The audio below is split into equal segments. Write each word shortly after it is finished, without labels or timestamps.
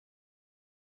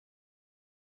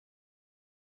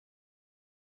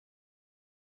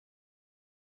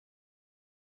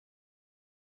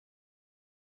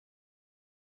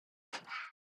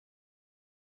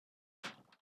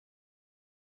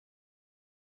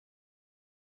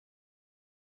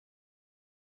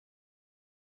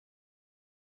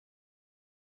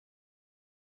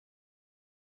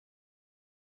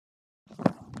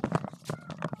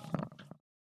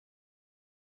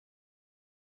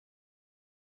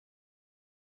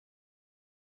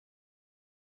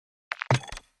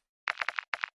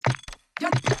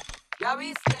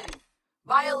RYZEN.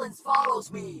 Violence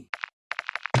follows me.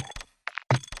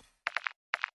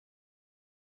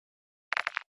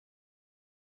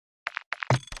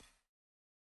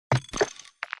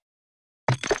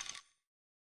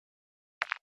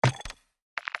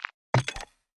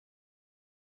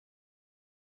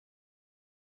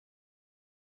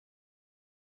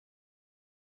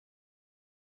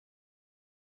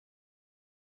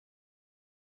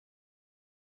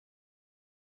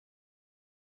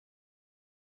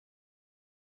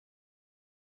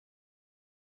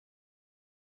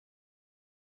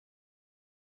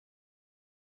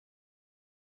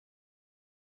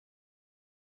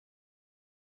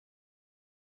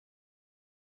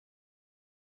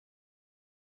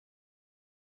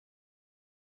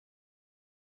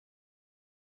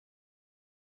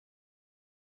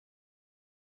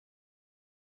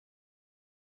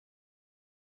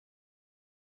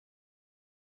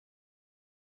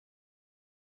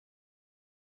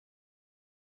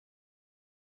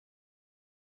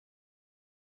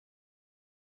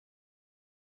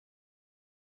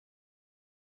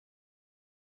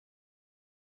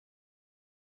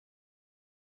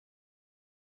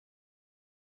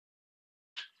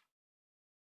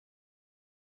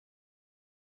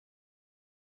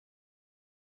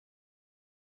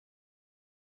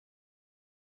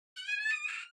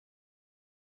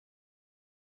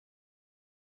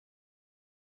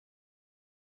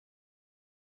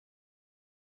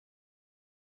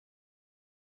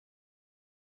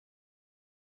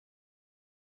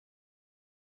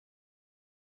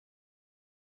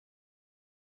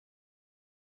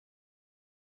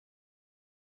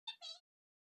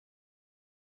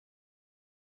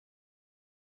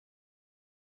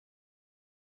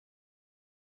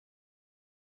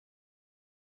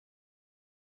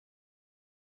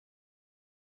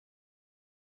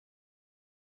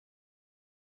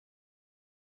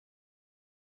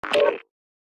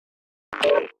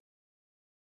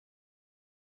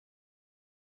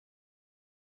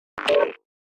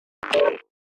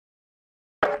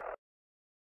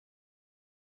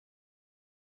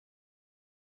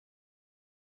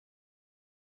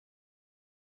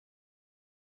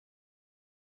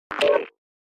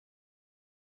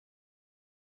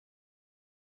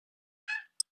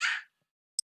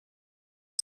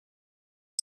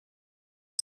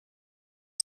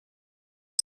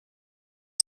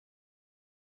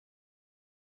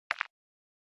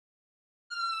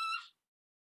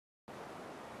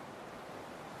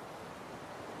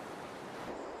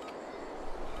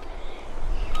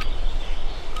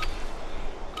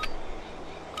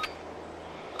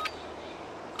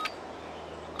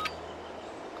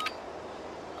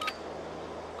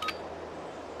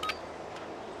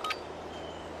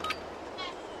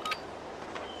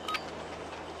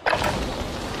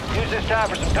 Use this time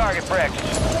for some target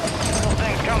practice. Little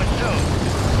things coming soon.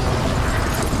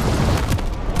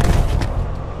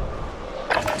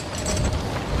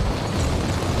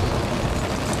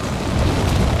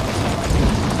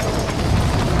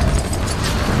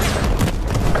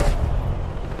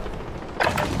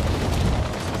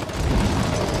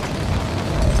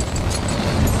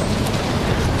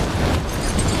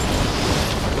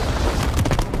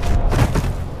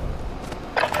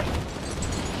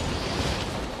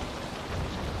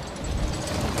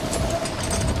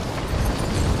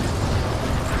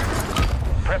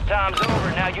 Time's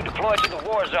over, now you deploy to the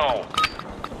war zone.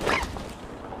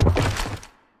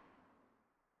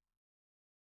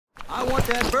 I want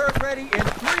that bird ready in 3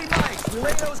 mics.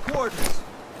 Relay those coordinates.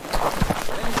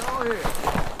 Things all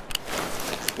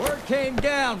here. Word came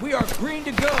down. We are green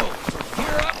to go. So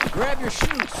gear up and grab your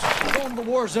chutes. We're going to the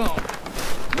war zone.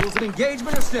 Rules of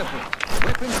engagement are simple.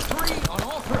 Weapons free on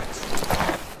all threats.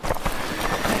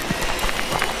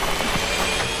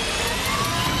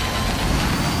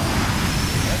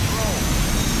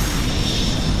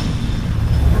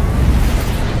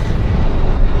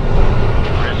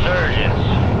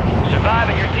 Survive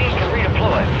and your team can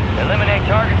redeploy. Eliminate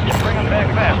targets to bring them back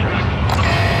faster.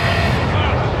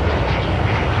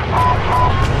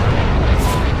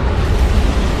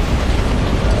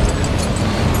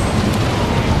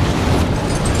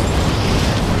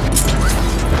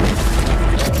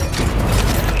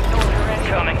 Enemy soldier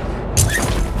incoming.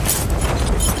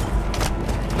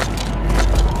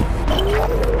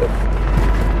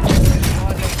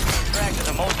 Track to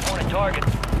the most wanted target.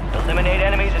 Eliminate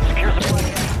enemies and secure supply.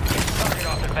 Target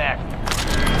off their back.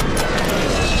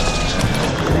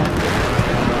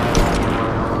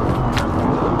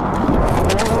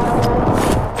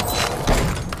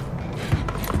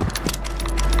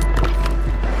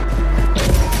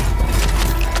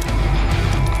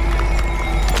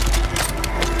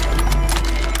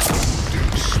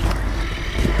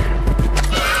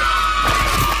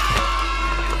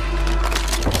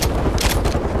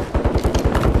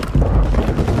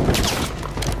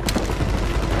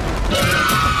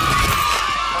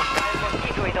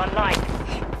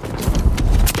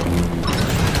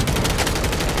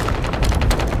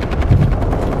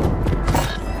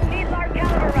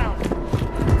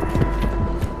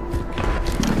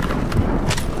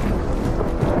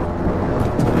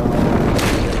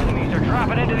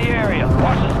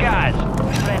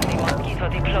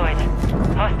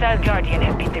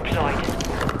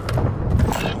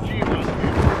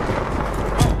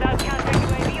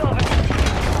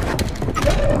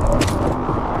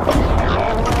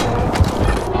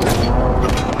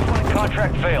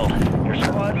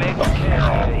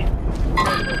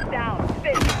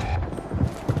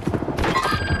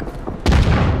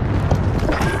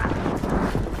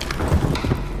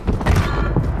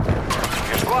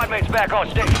 mates back on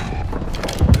station.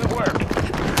 Good work.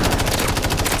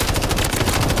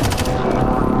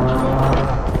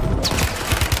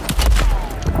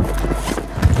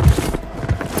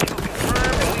 Kill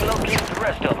confirmed and we located the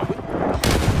rest of them.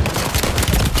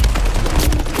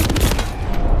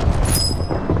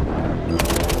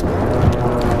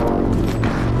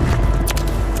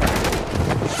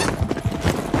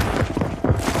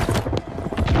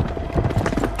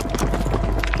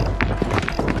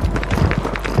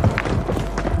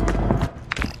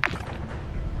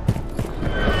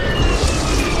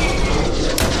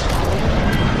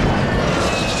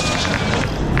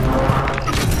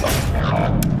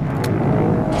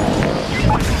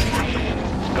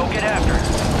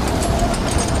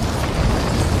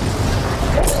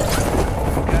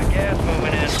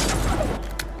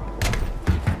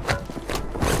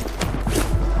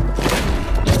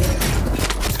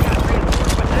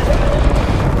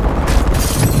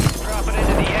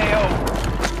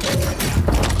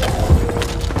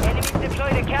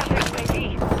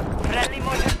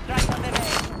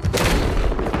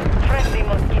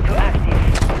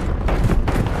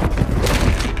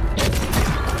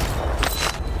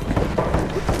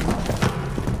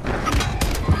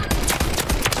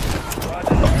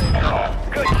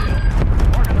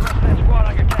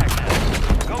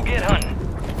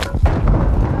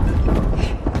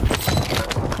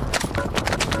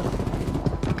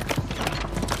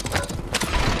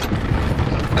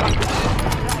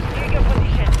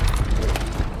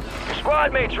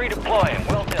 Squad mates redeploying.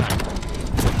 Well done.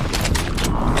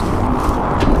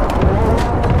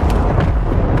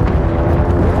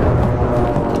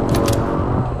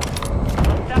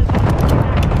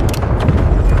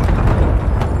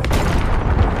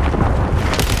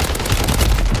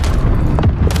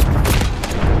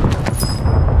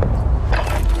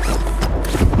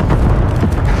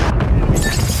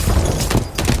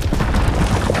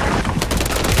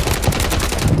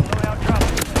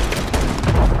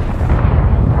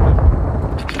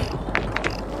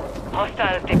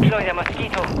 Hostiles deploy the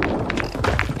mosquito.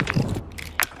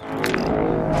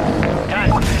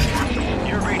 Done.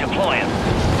 You're redeploying.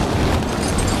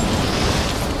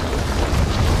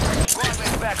 Squad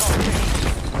mates back on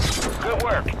station. Good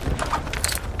work.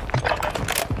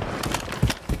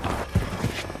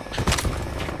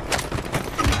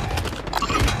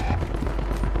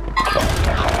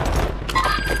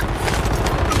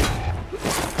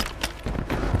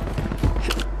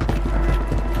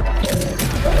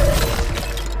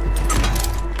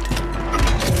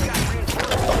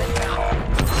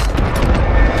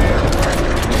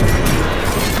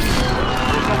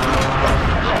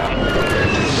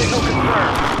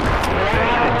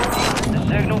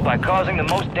 By causing the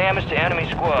most damage to enemy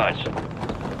squads.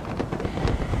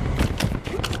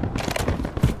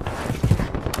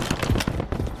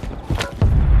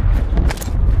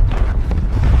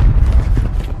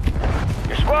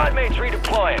 Your squad mates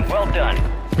redeploying. Well done.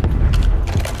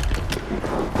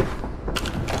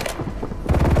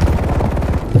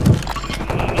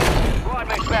 Squad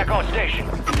mates back on station.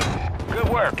 Good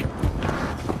work.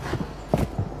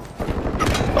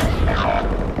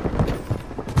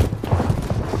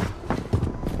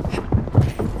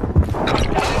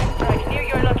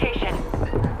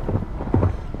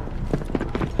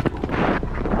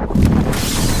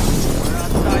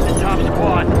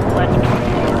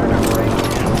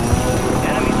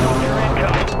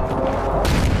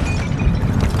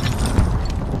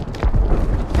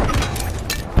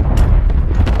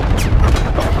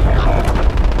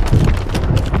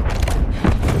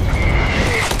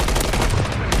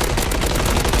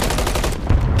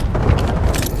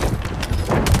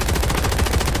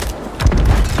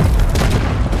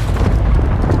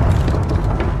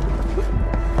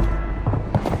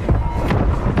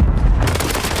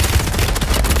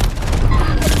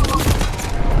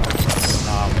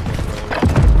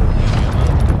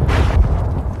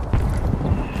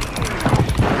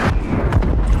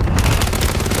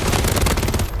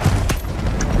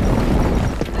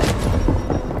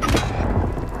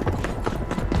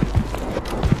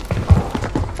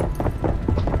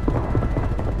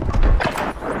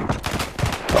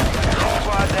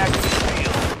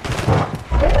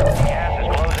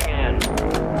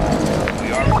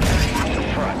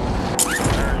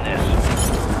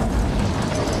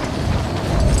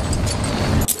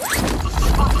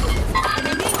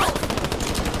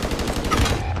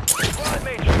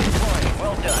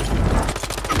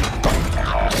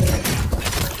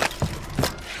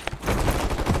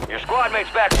 Squad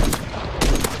mates back.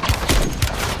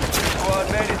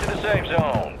 Squad made it to the safe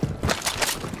zone.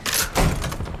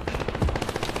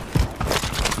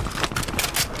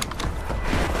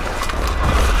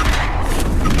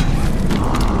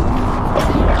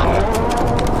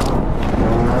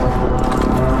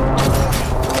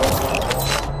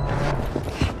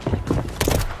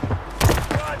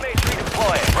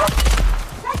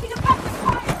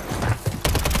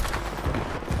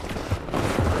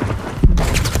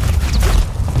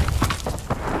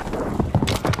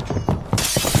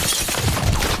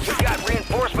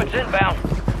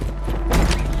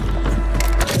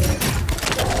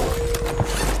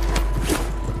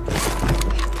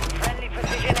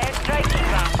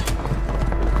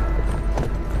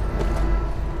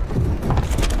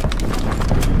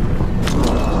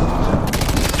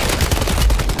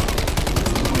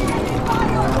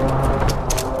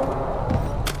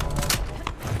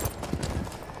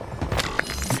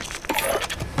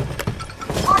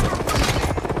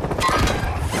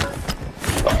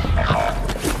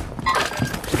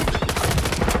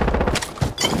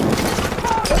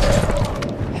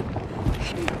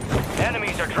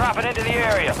 dropping into the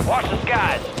area. Watch the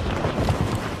skies.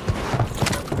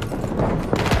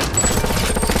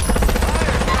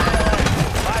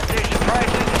 Fire station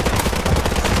prices.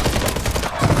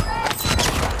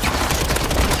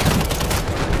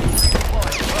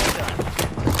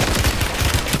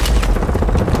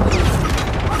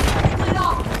 Clean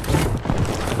off!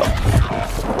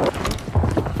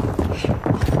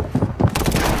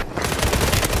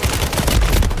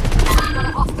 Got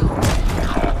a hostile.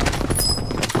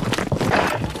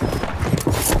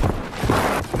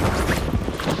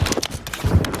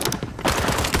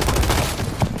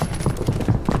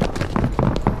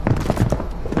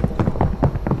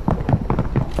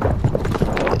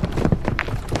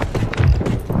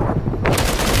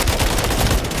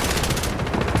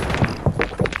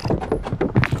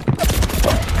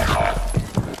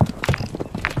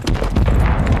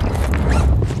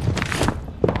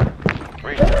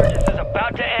 Resurgence is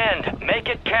about to end. Make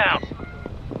it count.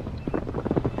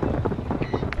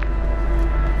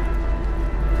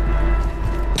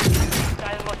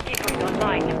 Hostile mosquito is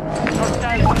online.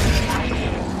 Hostile.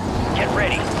 Get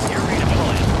ready. You're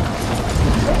redeployed.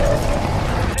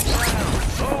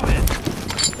 Move it.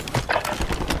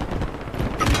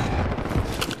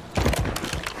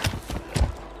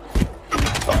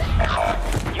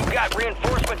 You got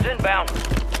reinforcements inbound.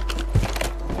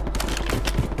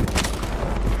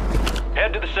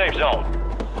 Head to the safe zone.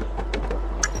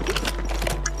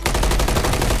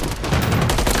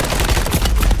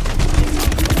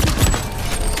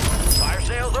 Fire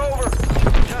sales over.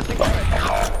 Adjusting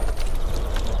pressure.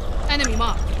 Enemy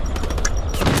marked.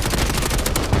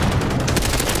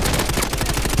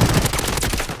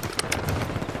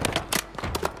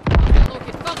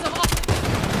 Locate. Found some up.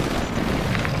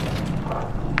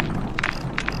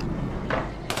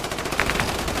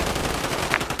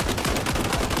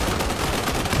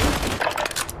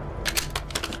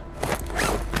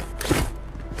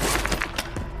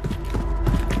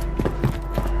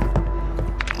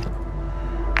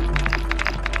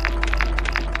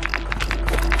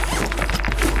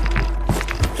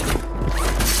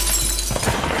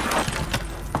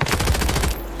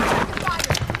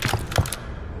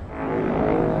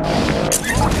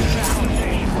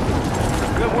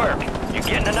 Good work. You're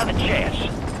getting another chance.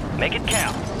 Make it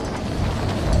count.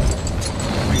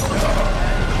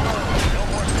 No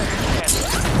more second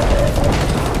chances.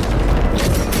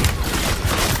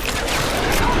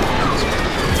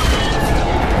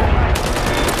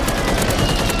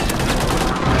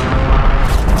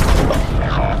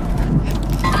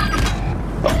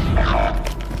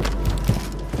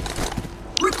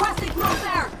 Requesting close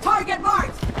air! Target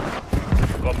marked!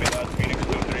 Copy that. Phoenix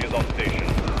 2-3 is on station.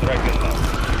 Strike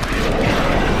inbound.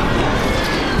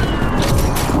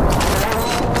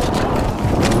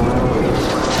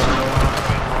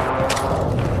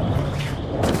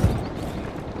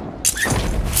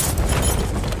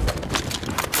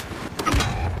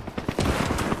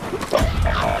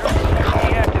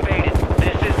 Deactivated.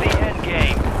 This is the end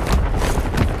game.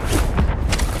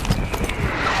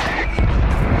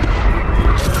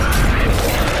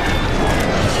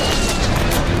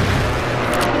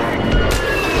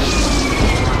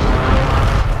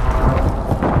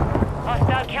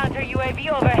 Hostile counter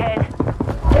UAV overhead.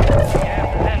 Gas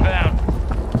is inbound.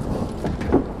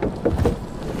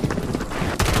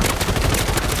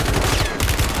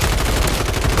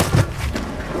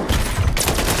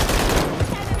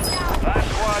 Five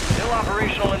squads still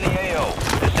operational in the AO.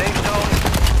 The safe zone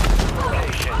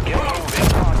location. Get moving.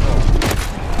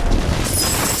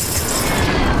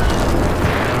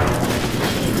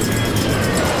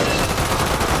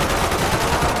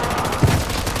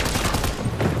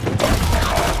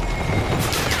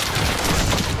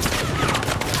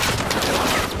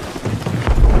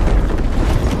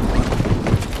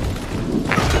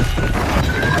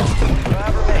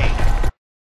 Five remain.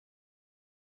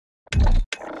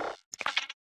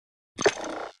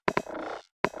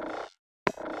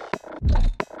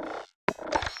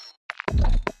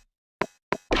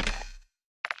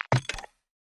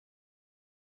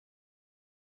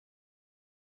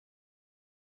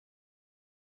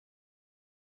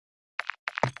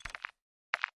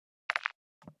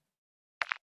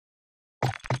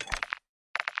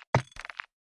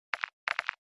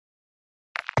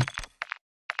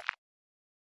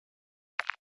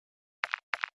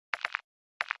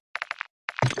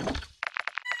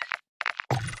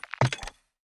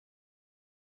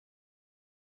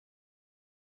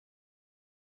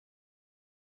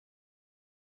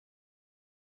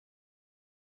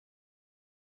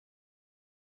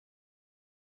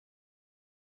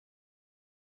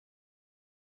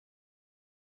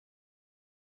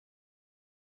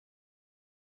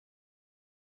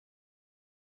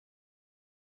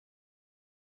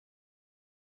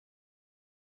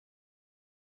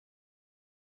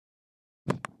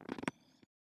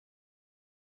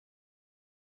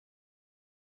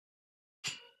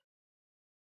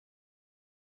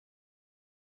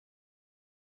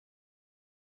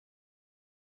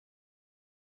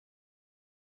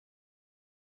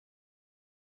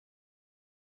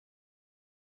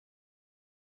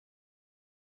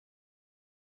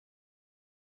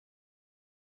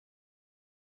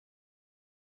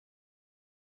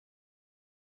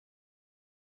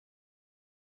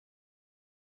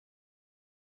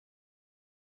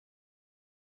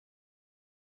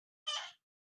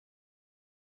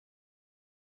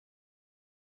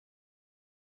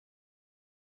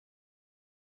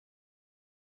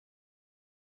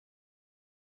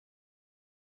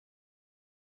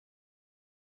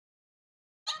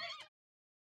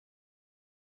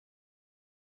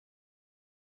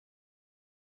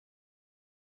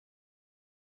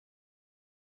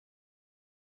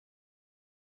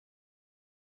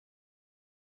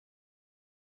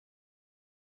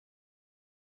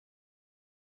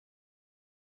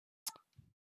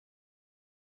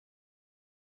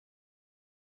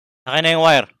 Akin na yung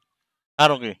wire.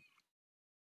 ROG.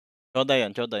 Choday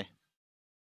yan, choday.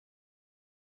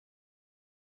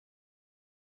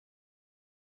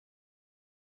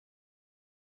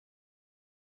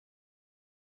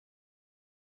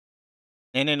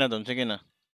 Nene na doon, sige na.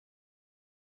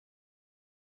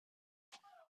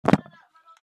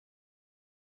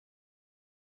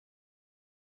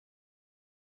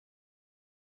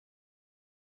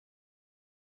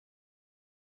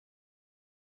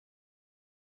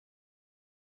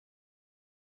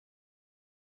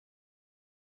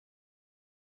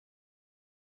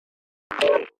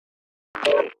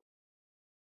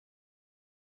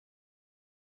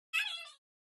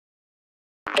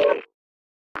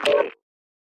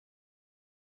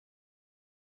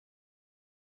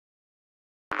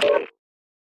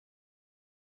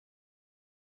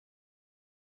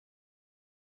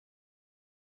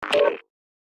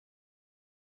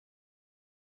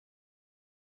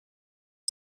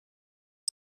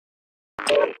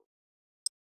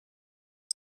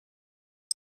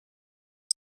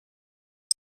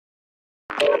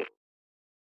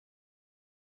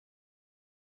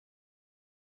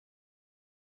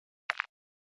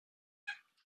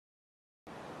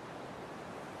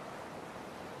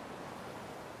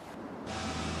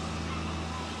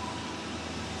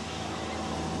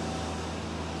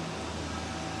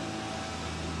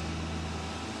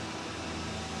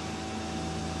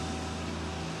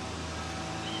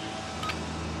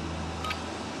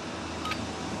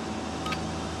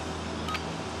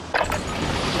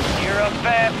 Gear up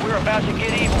fast. We're about to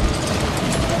get evil.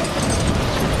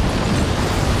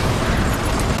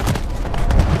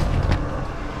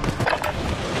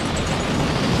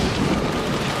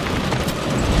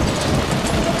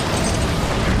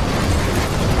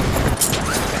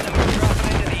 Enemies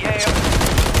dropping into the air.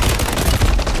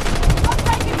 I'm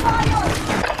taking fire!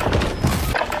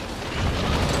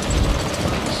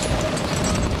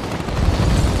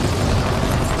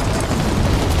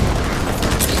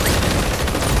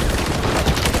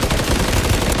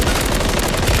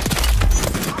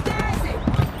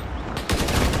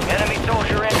 Enemy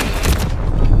soldier in.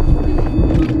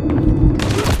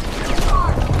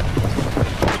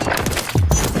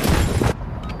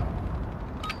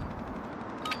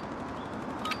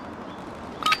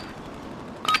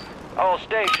 All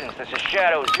stations, this is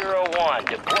Shadow 01.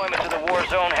 Deployment to the war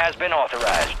zone has been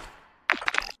authorized.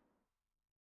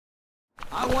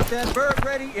 I want that bird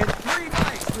ready in 3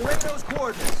 mics. Relay those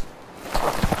coordinates.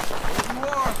 There you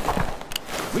are.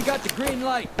 We got the green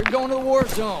light. We're going to the war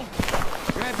zone.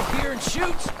 Grab the gear and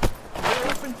shoot. We're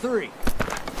up in 3.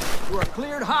 You are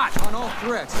cleared hot on all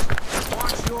threats.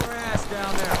 Watch your ass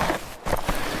down there.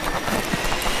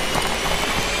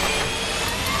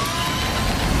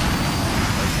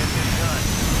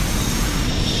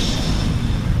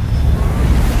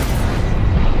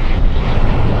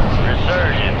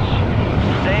 Resurgence.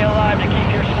 Stay alive to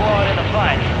keep your squad in the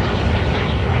fight.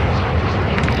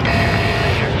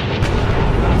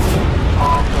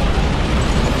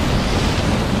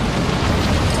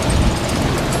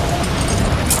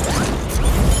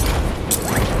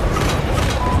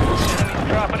 Enemies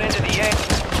dropping into the air.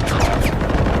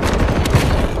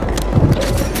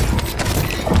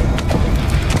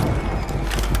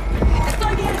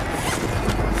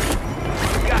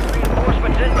 We've got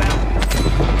reinforcements inbound.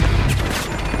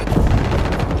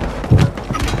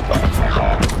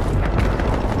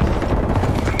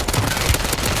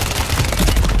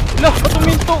 Lah, ba't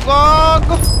tuminto?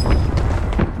 Gago!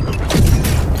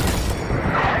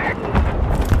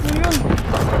 Ano yun?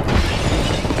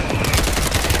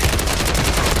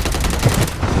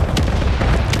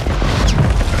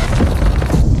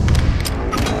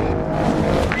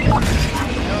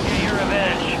 Go get your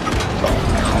revenge.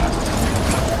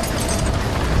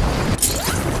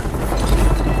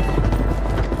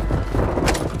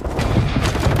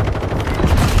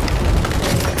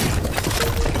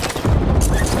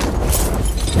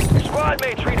 Squad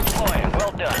mates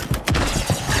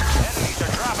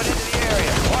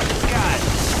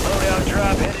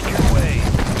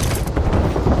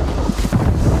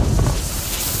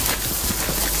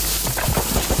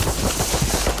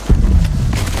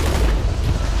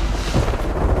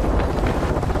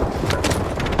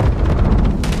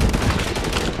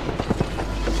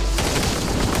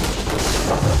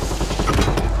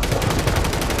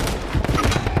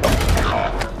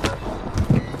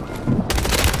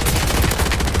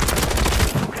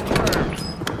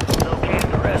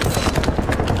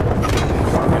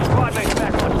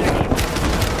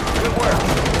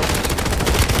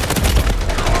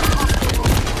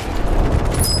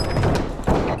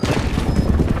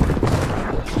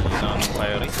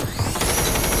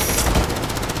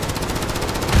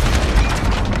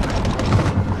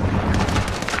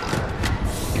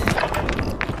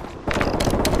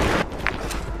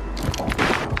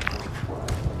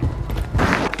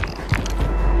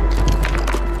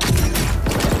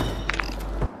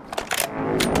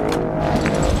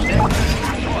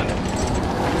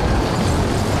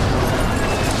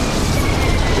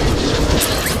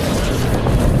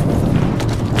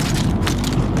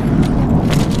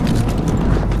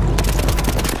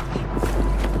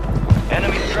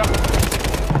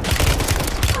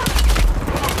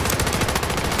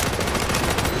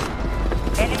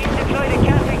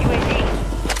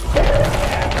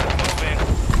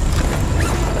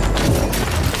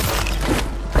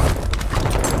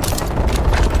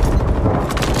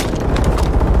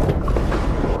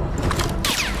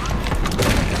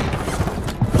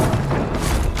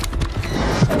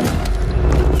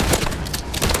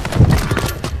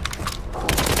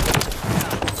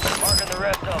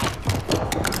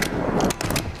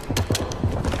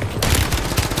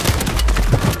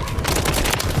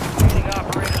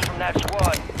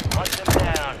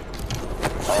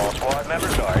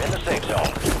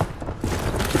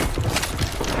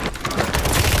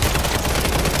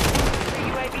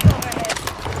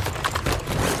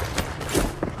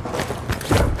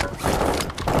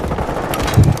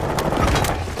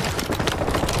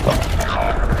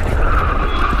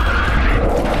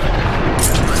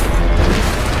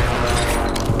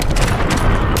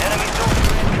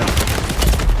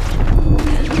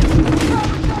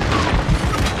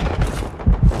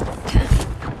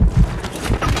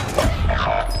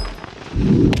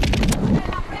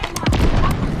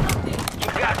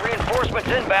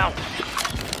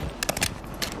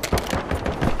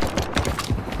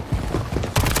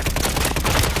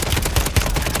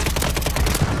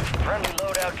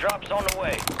Loadout drops on the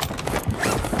way.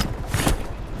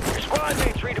 Your squad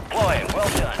mates redeploying. Well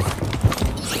done.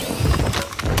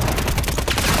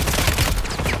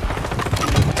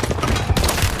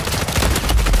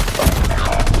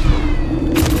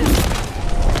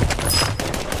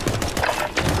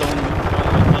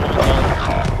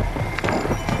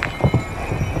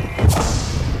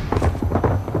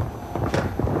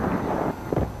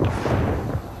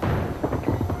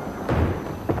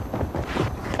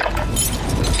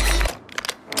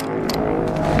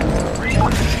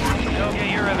 Go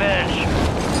get your revenge.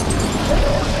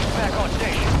 Back on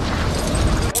station.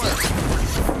 Good work.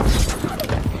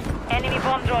 Enemy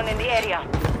bomb drone in the area.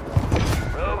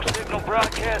 Rogue signal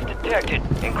broadcast detected.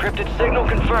 Encrypted signal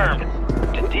confirmed.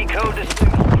 To decode the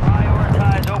signal,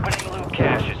 prioritize opening loot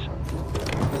caches.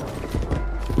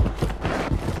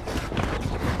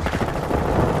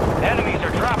 Enemies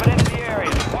are dropping into the area.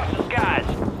 Watch the skies.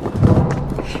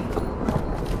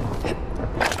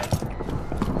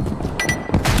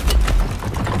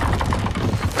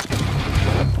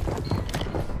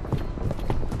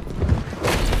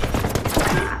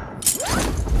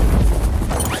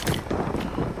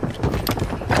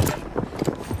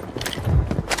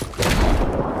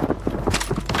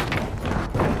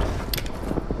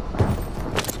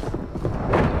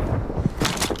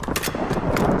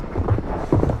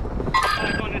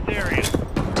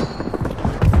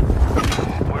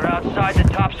 We're outside the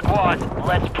top squad.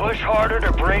 Let's push harder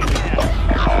to break in.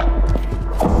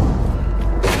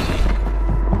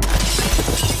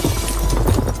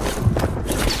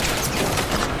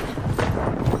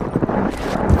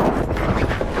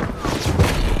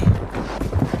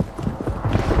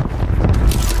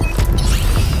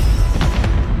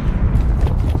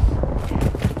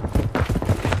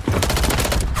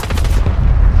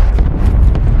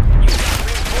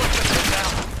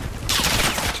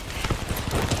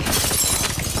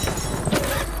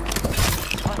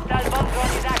 Hostile bomb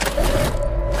drone is active.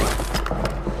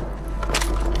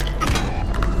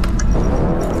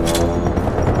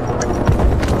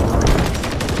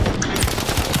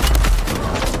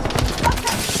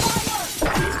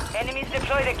 Enemies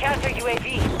deploy the counter UAV.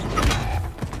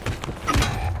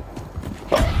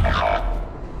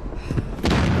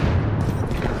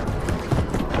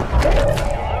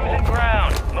 Losing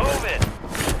ground. Move it.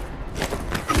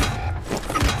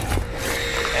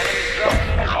 Enemies dropping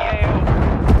into the AO.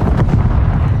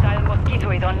 Hostile mosquito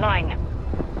is online.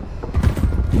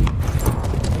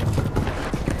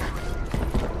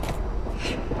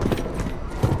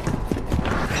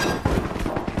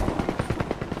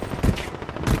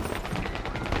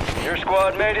 Your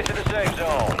squad made it to the safe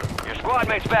zone. Your squad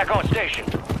mate's back on station.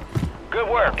 Good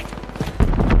work.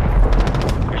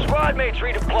 Your squad mate's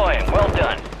redeploying. Well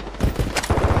done.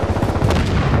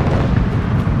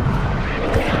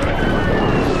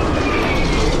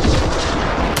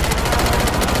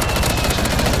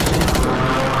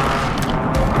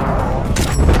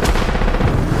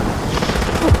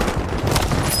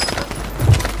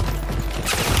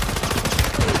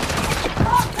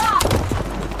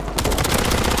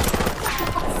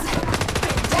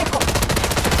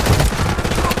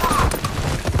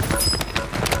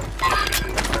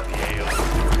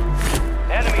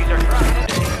 Enemy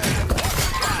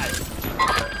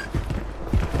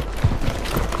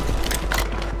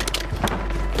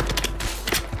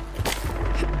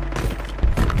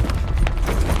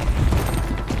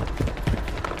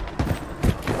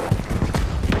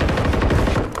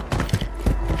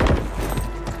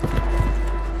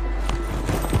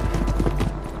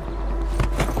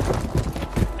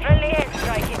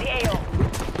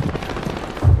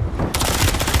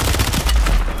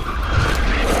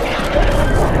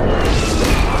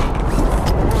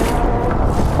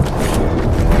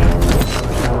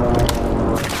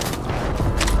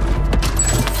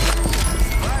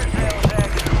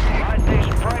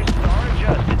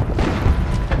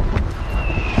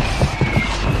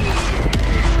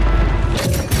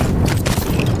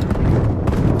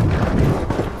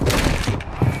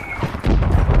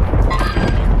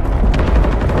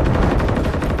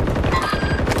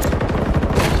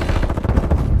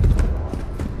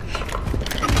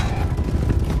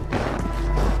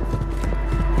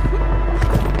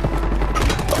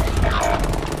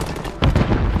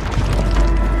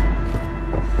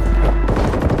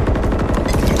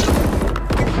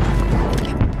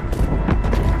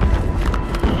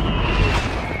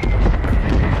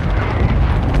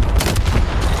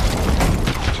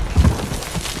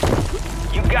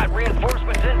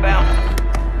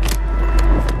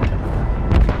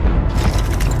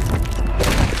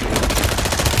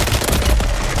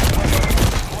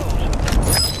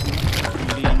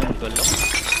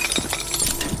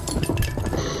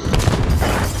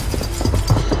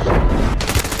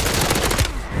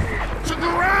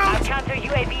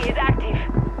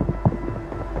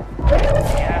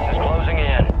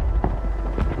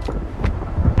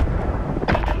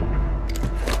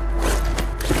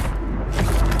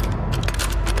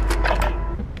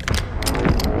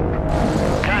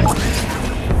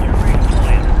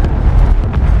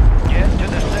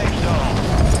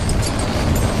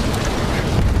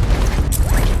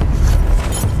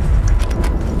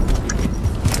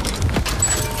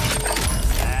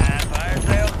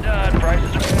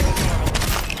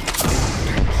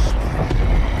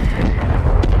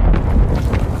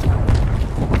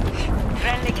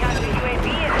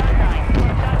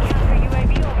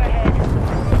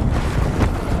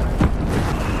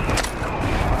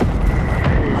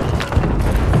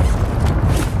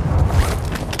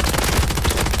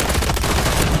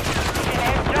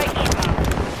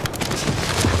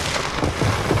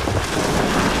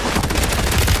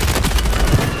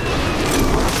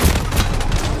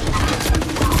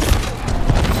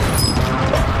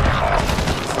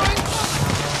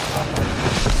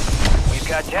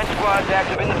 10 squads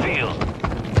active in the field.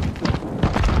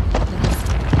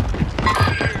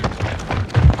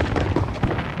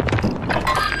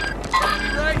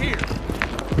 Right here.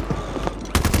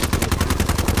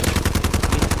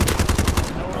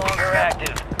 No longer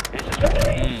active. This is for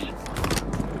keys.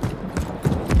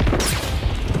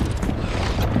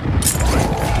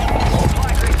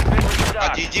 Supply crates have been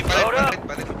restocked. GG, Load up.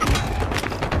 palit.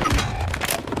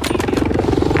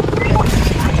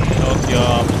 Good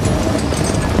job.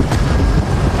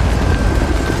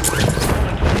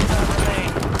 Only 25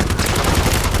 remain.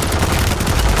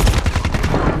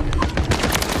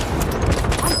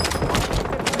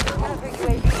 Counter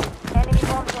UAV. Enemy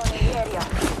bomb zone in the area.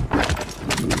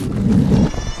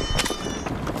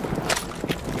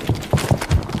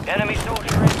 Enemy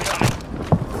soldier incoming.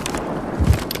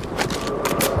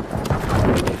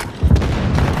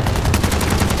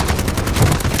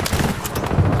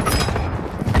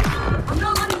 I'm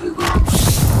not letting you go.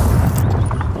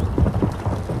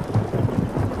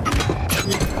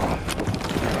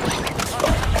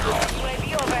 UAV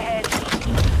overhead.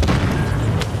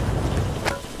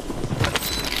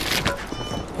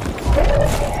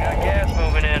 Got gas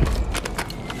moving in.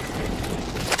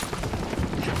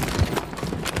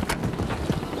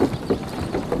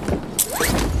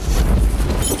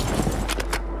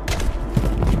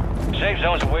 Safe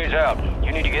zone's a ways out.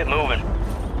 You need to get moving.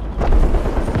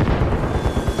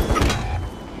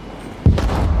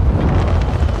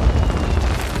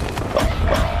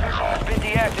 It's been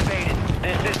deactivated.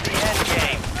 This is the end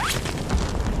game.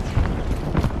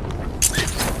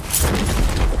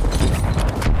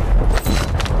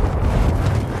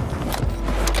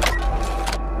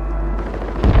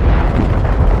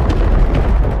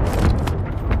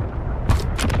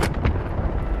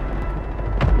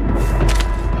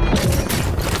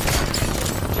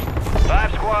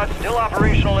 Five squads still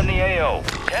operational in the AO.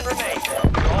 10 remain.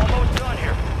 We're almost done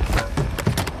here.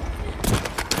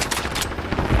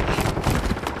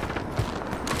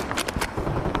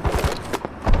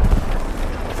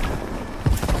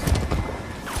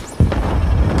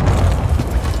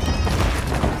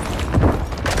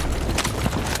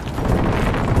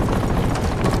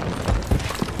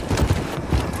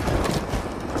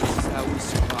 That's how we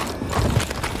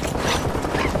survive.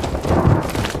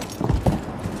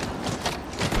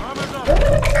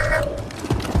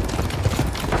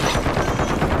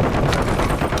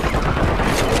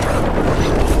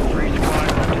 Three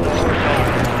squads up to the war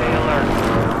zone. Stay alert.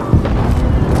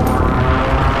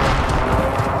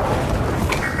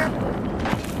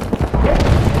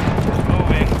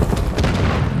 Moving.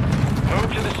 Move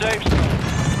to the safe zone.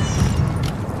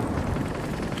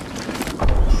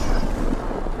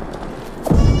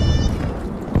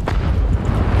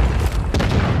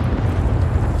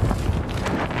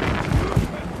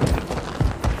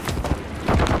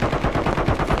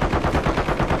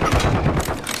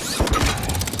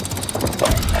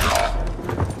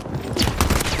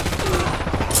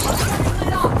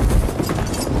 Lit up.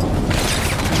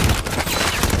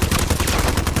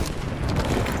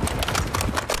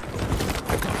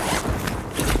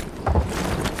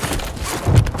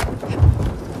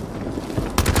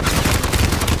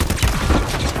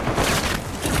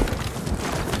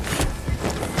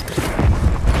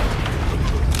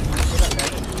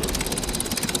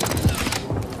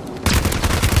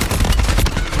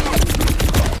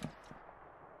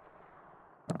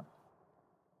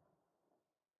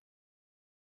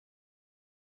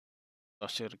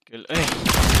 Circle.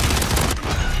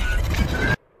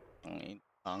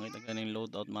 Pangit ang ganing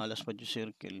loadout. Malas pa yung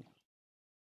circle.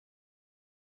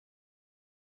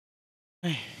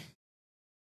 Ay.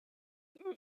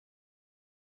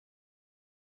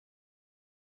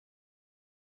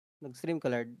 Nag-stream ka,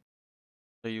 Lard?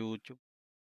 Sa YouTube.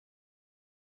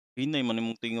 Hinay man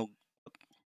mong tingog.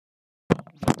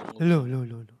 Hello.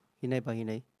 Hinay pa,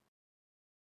 hinay.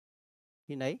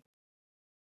 Hinay?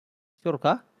 Sure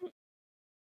ka?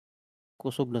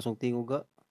 Kusog na song tingog ka.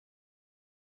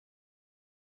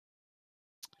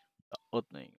 Takot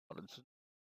na eh.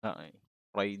 Ay,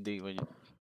 Friday pa yun.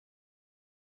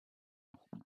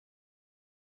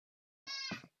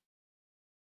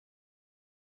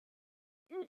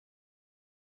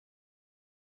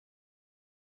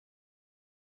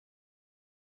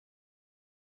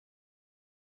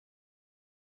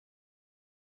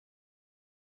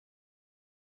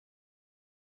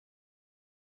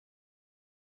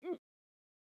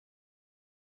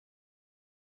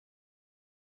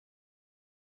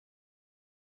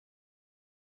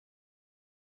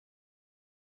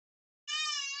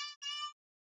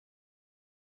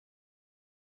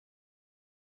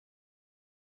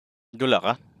 Dula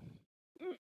ka?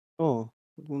 Oo,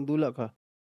 kung dula ka.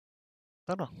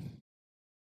 Tara.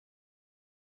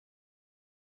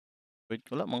 Wait,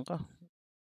 wala man ka.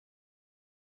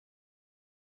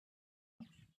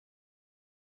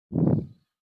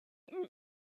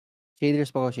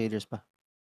 Shaders pa ako, shaders pa.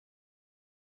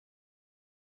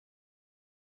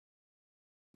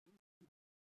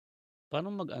 Paano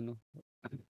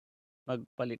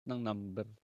magpalit ng number?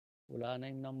 Wala na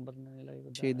yung number na nila.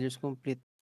 Shaders complete.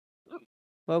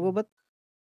 Bago ba't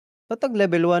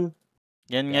level 1?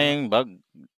 Yan nga Kaya yung bug.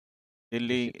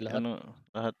 Dili, Visit lahat.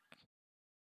 lahat.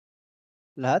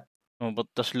 Lahat? Oh, but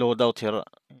tas loadout sira.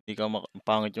 Hindi ka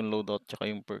pangit yung loadout tsaka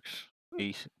yung perks.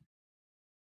 Base.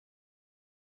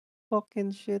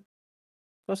 Fucking shit.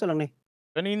 Kaso lang ni.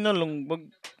 Kanina lang,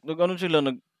 ano sila,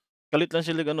 nagkalit lang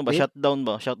sila, ano ba, Wait. shutdown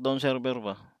ba? Shutdown server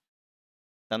ba?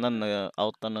 Tanan,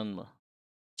 out tanan ba?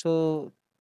 So,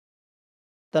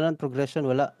 tanan progression,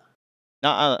 wala.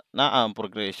 Na ang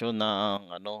progression, na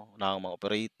ang mga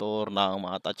operator, na ang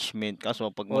mga attachment. Kaso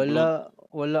pag mag-load,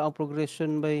 Wala ang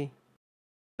progression by.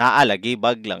 lagi,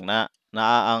 bug lang,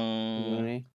 ang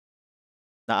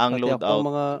Pati ako loadout.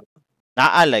 mga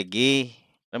Lagi.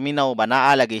 Raminaw ba?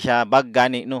 Lagi siya, bug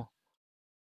gani, no?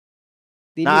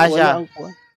 dili Naa wala siya. ang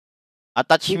kuan.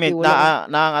 Attachment, Hindi, wala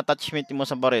na ang attachment mo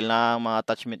sa baril, na ang mga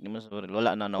attachment mo sa baril,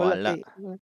 wala na nawala.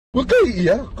 Huwag kayo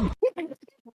iiyak.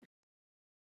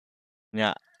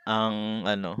 Nga, ang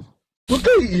Huwag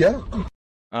kayo iiyak.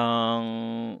 ang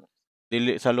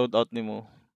dili sa loadout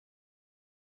nimo.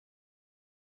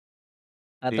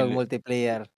 Atong Dili.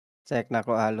 multiplayer. Check na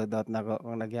ko, loadout na ko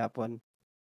kung nagyapon.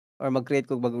 Or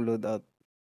mag-create ko bagong loadout.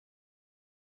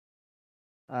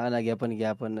 Nagyapon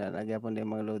din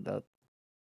mga loadout.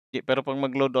 Pero pag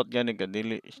mag-loadout gani ka,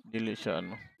 dili siya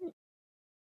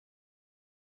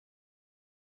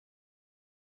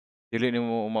Dili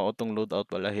nimo umautong loadout,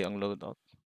 walahi ang loadout.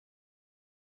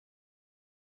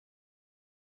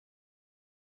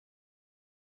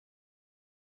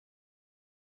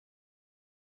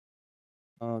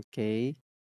 Okay.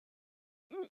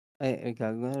 Ay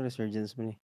gago na resurgence mo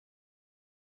ni.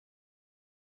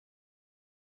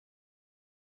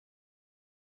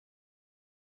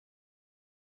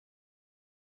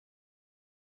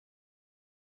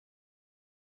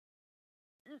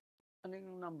 Ano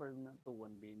yung number na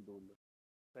 21 being dulo?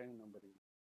 Kaya yung number yun.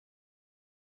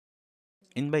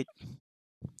 Invite.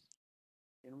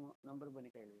 Yung number ba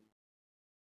ni Kyle?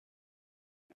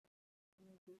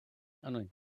 Ano eh?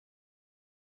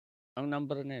 Ang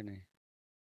number na yun eh.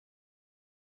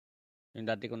 Yung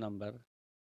dati kong number.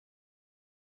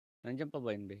 Nandiyan pa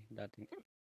ba yun ba? Dati.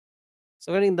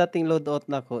 So kaning dating loadout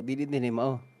na ko, dili din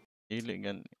mao. Dili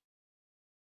gani.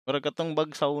 Para katong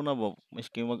bag sa una ba,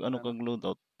 miski kag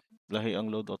loadout, lahi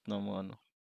ang loadout na mo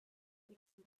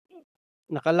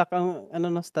Nakalak ang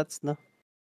no stats no.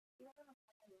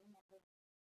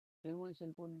 Yung mga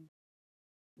cellphone.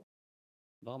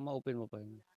 Baka ma-open mo pa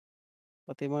yun.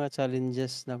 Pati mga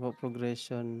challenges na ko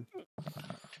progression.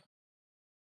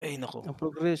 Ay nako. Ang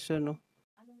progression no.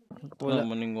 Wala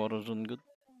maning Warzone good.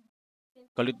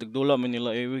 Kalit nagdula man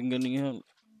nila ewing ganing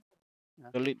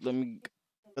kalit lamig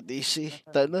katisi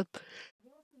tanat.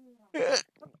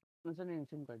 Nasaan na yung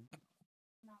SIM card?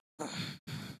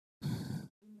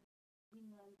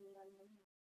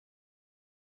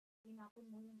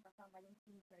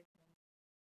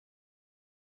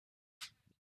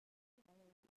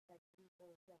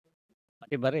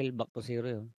 Pati baril, back to 0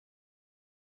 yun.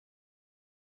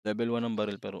 Level 1 ang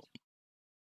baril pero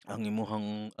ang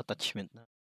imuhang attachment na.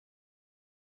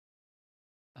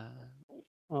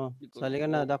 Sali ka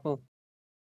na dako.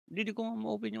 Hindi ko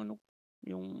ma-open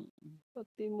yung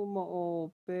Pati mo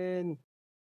ma-open.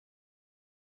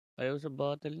 ayaw sa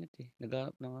Battle.net eh.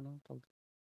 Naghanap ng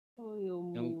Ayaw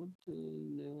mo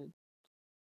din.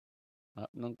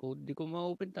 ng code. Di ko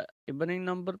ma-open. Iba na yung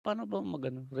number. Paano ba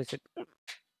reset?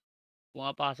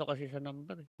 Pumapasok kasi sa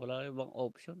number eh. Wala ibang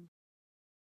option.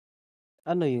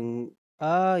 Ano yung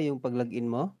pag-login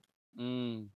mo?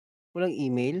 Walang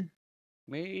email?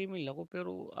 May email ako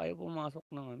pero ayaw pumasok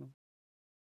ng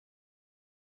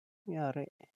Nangyari.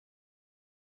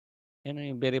 Yan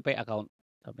yung verify account.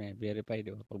 Sabi niya, verify, di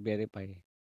ba? Pag verify,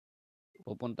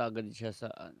 pupunta agad siya sa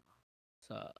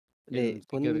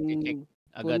security check.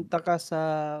 Agad. Punta ka sa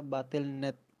battle.net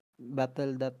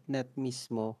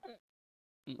mismo.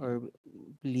 Or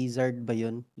Blizzard ba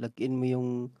yun? Login mo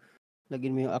yung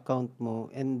account mo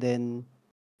and then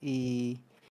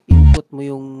i-input mo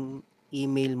yung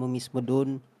email mo mismo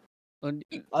doon.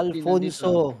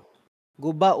 Alfonso.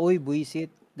 Guba, oy,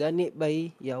 buisit. Gani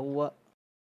bay, yawa.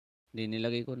 Hindi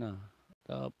nilagay ko na.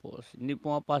 Tapos, hindi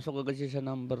pumapasok agad siya sa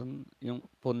number, yung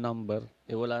phone number.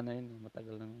 Wala na yun.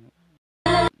 Matagal na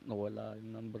nawala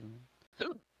yung number.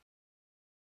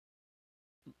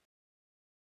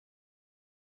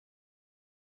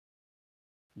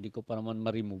 Hindi ko pa naman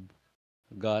ma-remove.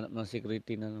 Gahanap ng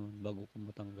security na naman bago ko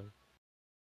matanggal.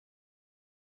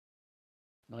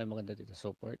 Ano kayo maganda dito?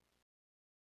 Support?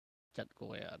 Chat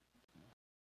ko kaya.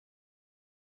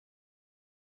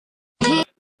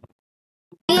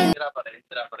 Sira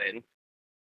pa rin.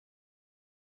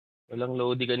 Walang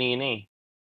loady kanina eh.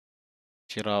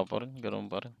 Sira pa rin, ganoon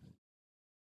pa rin.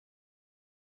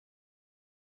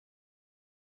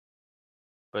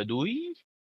 Paduy?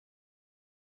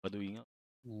 Paduy nga.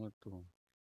 Ano to?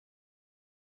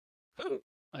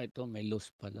 Ah, ito may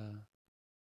loose pala.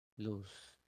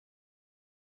 Loose.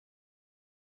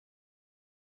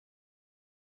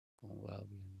 Oh, wow.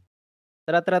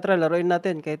 Tara, laruin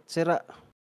natin kahit sira.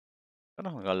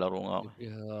 Parang naglalaro nga ako. If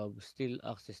you have still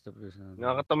access to person.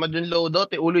 Nakakatamad yung loadout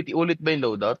eh. Ulit ba yung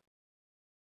loadout?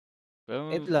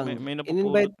 Pero Wait lang. may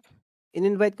napupulot.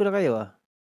 In-invite ko na kayo ah.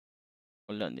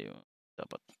 Wala, hindi mo.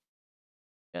 Dapat.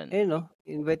 Yan. Eh no,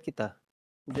 invite kita.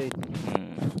 Join.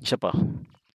 Isa pa.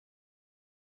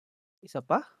 Isa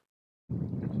pa?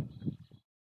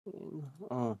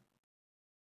 Oh.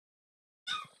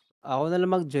 Ako na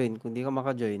lang mag-join kung di ka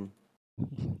maka-join.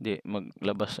 Hindi,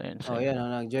 maglabas na yan. Oh, yan.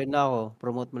 Nag-join na ako.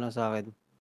 Promote mo lang sa akin.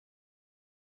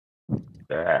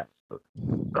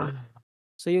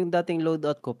 So, yung dating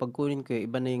loadout ko, pag kunin ko,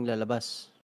 iba na yung lalabas.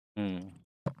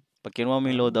 Pag kinuha mo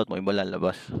yung loadout mo, iba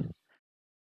lalabas.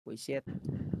 Uy, shit.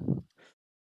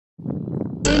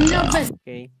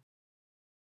 Okay.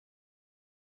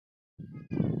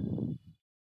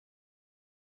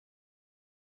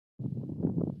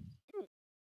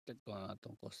 Check ko nga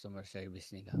itong customer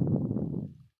service nila.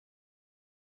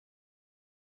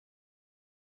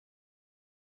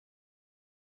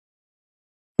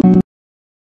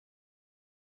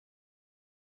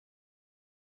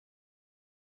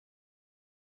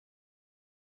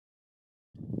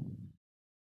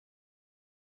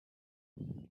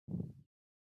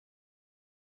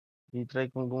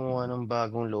 I-try kong gumawa ng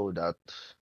bagong loadout.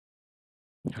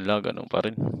 Hala, ganun pa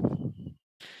rin.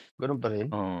 Ganun pa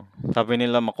rin? Oo. Sabi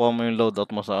nila makuha mo yung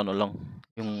loadout mo sa ano lang.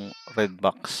 Yung red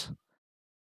box.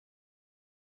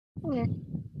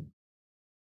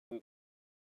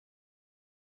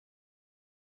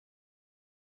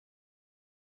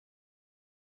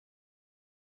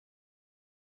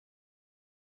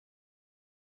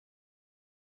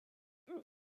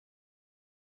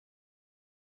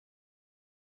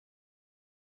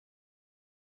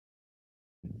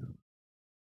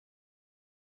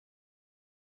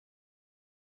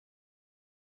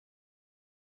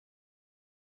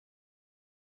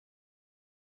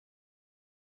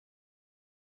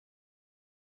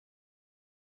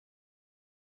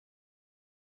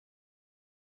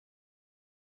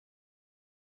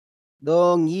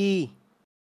 Dong Yi.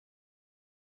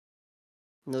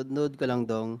 Node ka lang,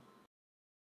 Dong.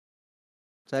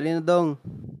 Sali na, Dong.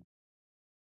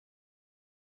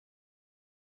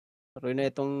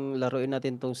 Laruin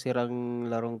natin tong sirang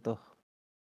larong to.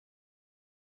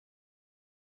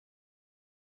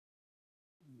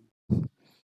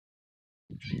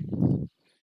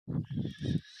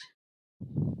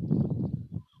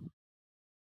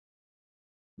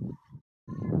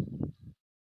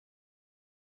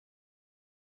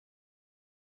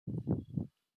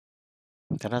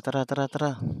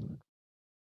 Tara.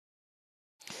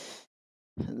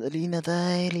 Dali na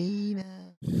tayo,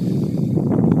 Lina.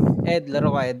 Ed,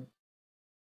 laro ka, Ed.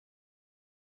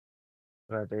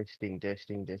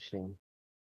 Testing.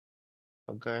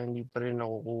 Pagka hindi pa rin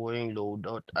nakukuha yung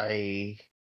loadout ay...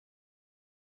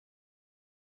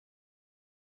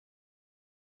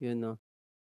 Yun, no.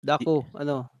 Dako,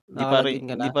 nakalagin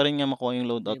ka na? Hindi pa rin niya makuha yung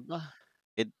loadout.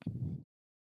 Ed.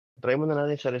 Try mo na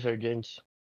natin sa Resurgence.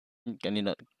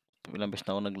 Kanina, ilang beses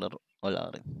na ako naglaro. Wala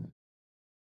rin.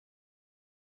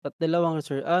 Ba't dalawang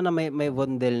research? May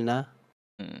Vondel na?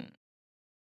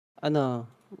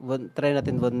 Try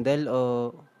natin Vondel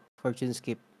o Fortune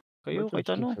Skip? Kayo,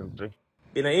 kahit ano.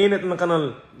 Pinainit ng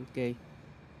kanal. Okay.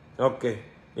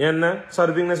 Yan na.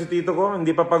 Serving na si tito ko.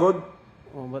 Hindi pa pagod.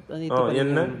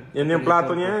 Yan na. Yan yung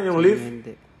plato niya. Yung leaf.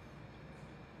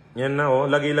 Yan na.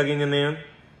 Lagi-lagi niya na yan.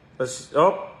 Tapos,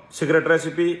 secret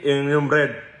recipe. Yung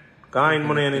bread. Kain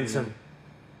mo na yan, insan.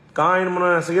 Kain mo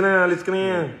na. Sige na, alis ka na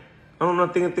yan. Ano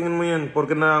na tingin mo yan?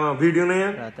 Porque na video na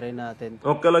yan? Try natin.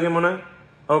 Okay, lagi mo na.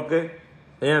 Okay.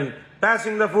 Ayan.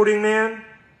 Passing the fooding na yan.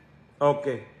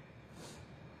 Okay.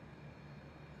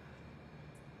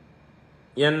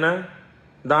 Yan na.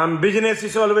 Business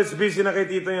is always busy na kay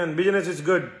tito yan. Business is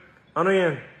good. Ano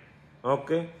yan?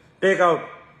 Okay. Take out.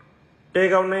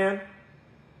 Take out na yan.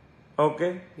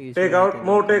 Okay. Ayusin Take natin out. yung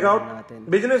More take camera out. natin.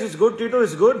 Business is good. Tito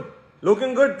is good.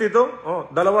 Looking good, Tito. Oh,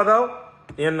 dalawa daw.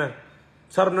 Yan na.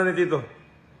 Sarap na ni Tito.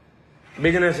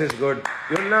 Business is good.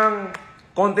 Yun lang.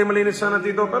 Konti malinis sana,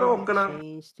 Tito. Pero okay lang.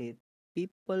 Changed it.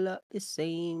 People are the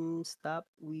same. Stop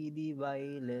with the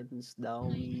violence.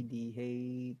 Down with the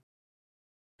hate.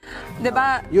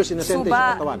 Diba, Use in a sentence suba.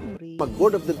 sa katawan.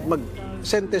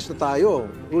 Mag-sentence na tayo.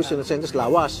 Use in a sentence,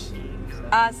 lawas.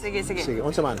 Sige. Sige,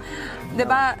 unsa man.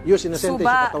 Diba, Use in a sentence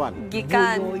sa suba, katawan.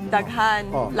 gikan, daghan,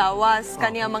 Oh. lawas,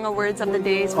 kaniya mga words of the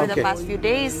days for the Okay. past few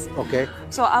days. Okay.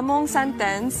 So, among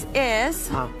sentence is,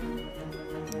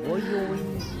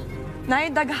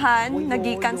 naidaghan,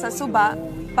 nagikan sa suba,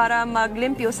 para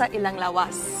maglimpyo sa ilang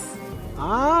lawas.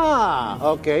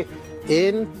 Okay.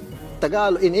 In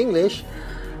Tagalog, in English,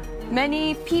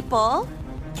 Many people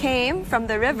came from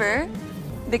the river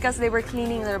because they were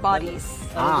cleaning their bodies.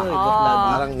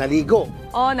 parang naligo.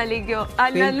 Oh, naligo.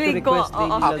 Naligo.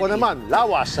 Oo. Ako naman,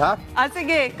 lawas ha.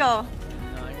 Sige, ikaw.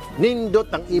 Nindot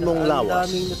ang imong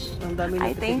lawas. Ang daming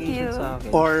Ay, thank you. notification sa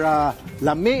akin. Or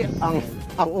lami ang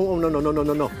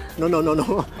no.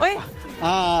 Uy,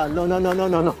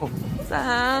 No.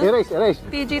 sa Erase.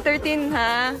 PG-13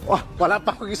 ha? Wala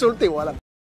pa akong isulti, wala.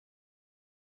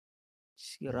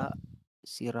 Sira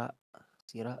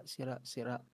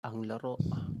ang laro.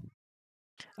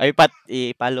 Ay, Pat,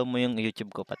 i-follow mo yung YouTube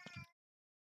ko, Pat.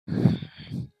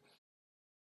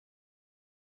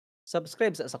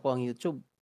 Subscribe sa ko ang YouTube.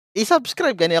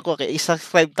 I-subscribe gani ako kay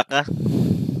i-subscribe ta ka.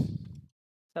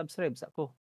 Subscribe sa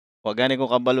ko. Wa gani ko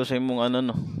kabalo sa imong ano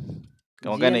no.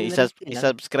 Kamo gani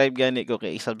i-subscribe gani ko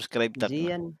kay i-subscribe ta ka.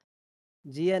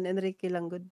 Gian Enrique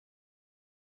lang good.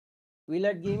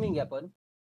 Willard Gaming yapon.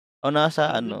 O nasa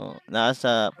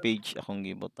nasa page akong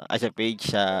gibot. Sa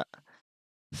page sa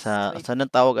saan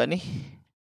ang tawag ani?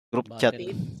 Group chat.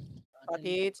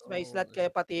 Patits, may slot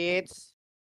kayo, Patits.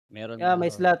 Meron.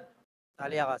 May slot.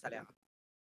 Sali ako.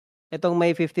 Itong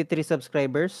may 53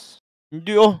 subscribers.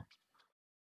 Hindi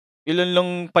Ilan lang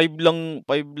 5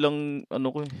 lang ano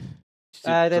ko eh.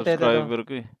 Subscriber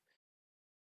ko eh.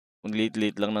 Kung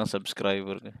late lang ng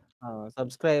subscriber ko.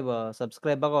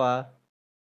 Subscribe ako ha.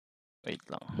 Wait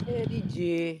lang.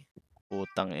 DJ.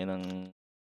 Putang inang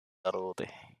tarote.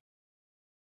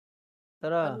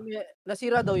 Tara.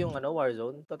 Nasira daw yung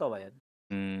Warzone. Totoo ba yan?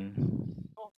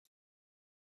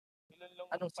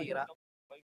 Anong sira?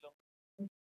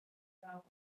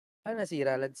 Ano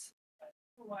nasira, lads?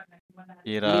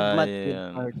 Sira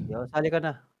yan. Sali ka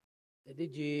na.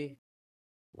 DJ.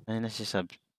 Ayun na si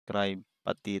subscribe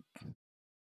patit.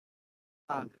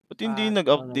 Ba't hindi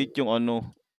nag-update yung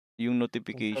yung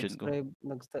notification ko?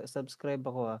 Nag-subscribe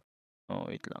ako ha.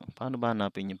 Wait lang. Paano ba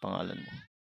hanapin yung pangalan mo?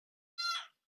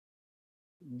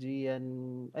 Gian.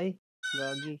 Ay,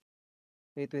 gagi.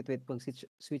 Wait. Pag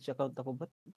switch account ako,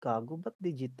 ba't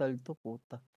digital to,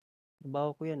 puta?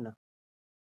 Trabaho ko yan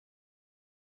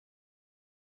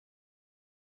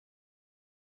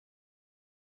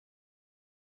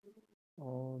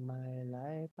All my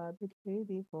life I've been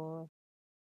waiting for.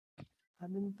 I've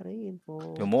been praying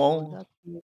for. Yung mo,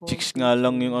 6 nga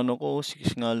lang yung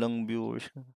 6 nga lang viewers.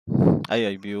 Ay,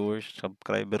 viewers,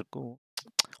 subscriber ko.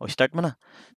 Start mo na.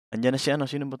 Andiyan na si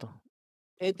sino ba to?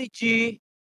 DJ.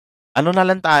 Ano na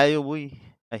lang tayo, boy?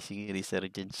 Ay, sige,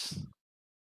 Resurgence.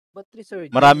 Ba't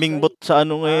Resurgence? Maraming bot sa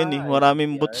ngayon eh.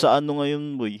 Maraming bot sa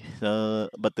ngayon, boy. Sa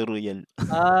Battle Royale.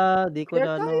 Di ko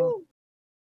na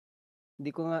Di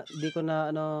ko na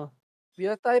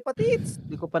VR tayo, Patits.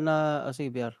 Di ko pa na sige,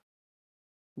 VR.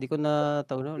 Di ko na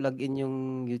login yung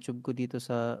YouTube ko dito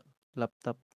sa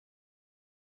laptop.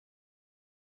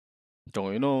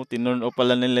 So, tinurn off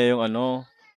pala nila yung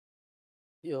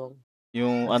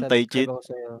yung anti-cheat.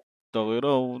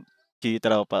 So,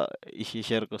 cheater ako pa.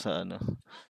 I-share ko sa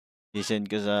i-send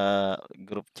ko sa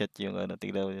group chat yung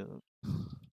tignan mo.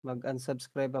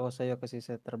 Mag-unsubscribe ako sa iyo kasi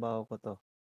sa trabaho ko to.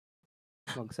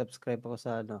 Mag-subscribe ako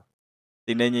sa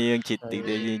Tingnan niyo yung cheat.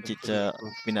 Tingnan niyo yung cheat sa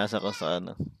pinasa ko sa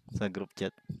sa group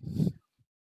chat.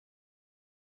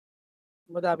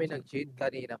 Madami nag-cheat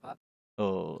kanina pa.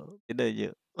 Tingnan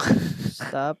niyo.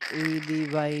 Stop with the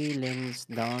violence,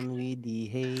 down with the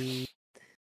hate.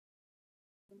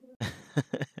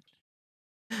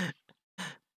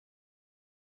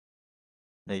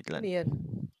 Wait lang. Ano yan?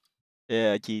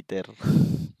 Cheater.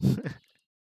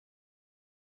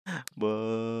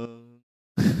 Bang.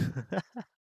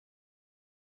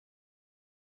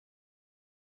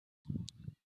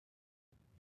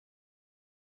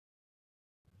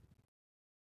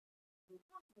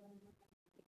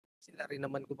 Sila rin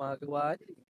naman gumagawa.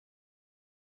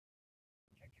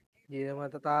 Hindi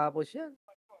naman tatapos yan.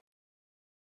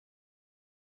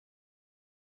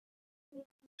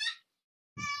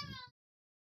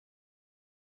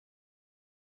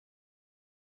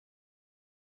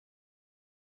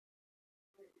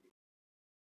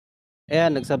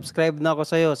 Ayan, nag-subscribe na ako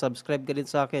sa'yo. Subscribe ka din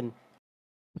sa akin.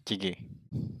 Sige.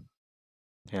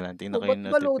 Kailan, tingnan ko Ba't yung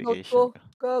ba loadout ko? notification ko.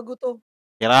 Gago to.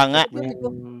 Kira nga.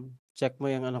 Check mo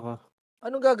yung ano ko.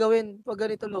 Anong gagawin pag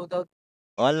ganito loadout?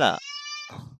 Wala.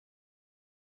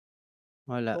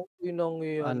 Wala. Inong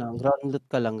yan. Ano, ground loot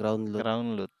ka lang, ground loot.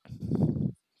 Ground loot.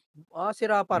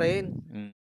 Sira pa rin.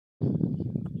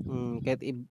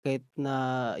 Kahit na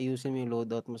ayusin mo yung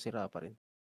loadout mo, sira pa rin.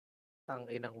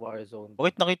 Inang Warzone.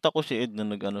 Bakit nakita ko si Ed na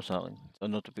nag-ano sa akin?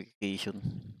 Sa notification.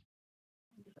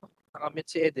 Nakamit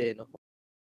si Ed no?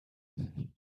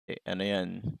 Ano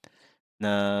yan?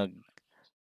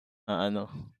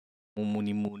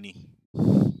 Mumuni-muni.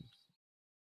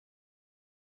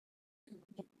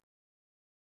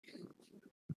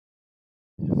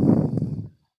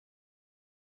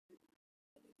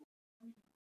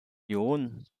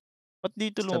 Yun. Ba't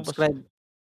dito lumabas? Subscribe.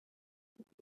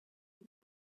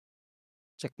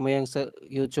 Check mo yan sa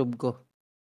YouTube ko.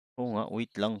 Oo nga, wait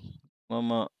lang.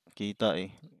 Mama, kita eh.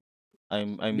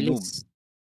 I'm noob. Bilis.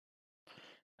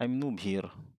 I'm noob here.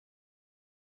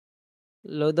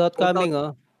 Loadout coming,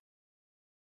 oh.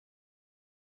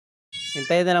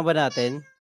 Hintayin na lang ba natin?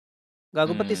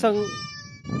 Gago ba't isang...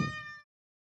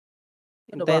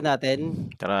 Hintayin natin.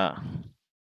 Tara.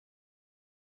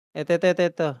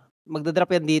 Ito.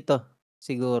 Magdadrop yan dito.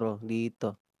 Siguro,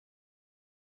 dito.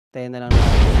 Hintayin na lang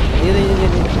natin. Yun.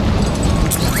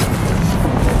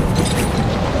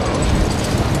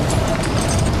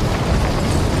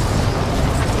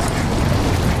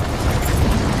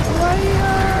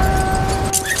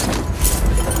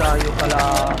 Layo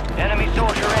pala. Enemy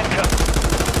soldier incoming.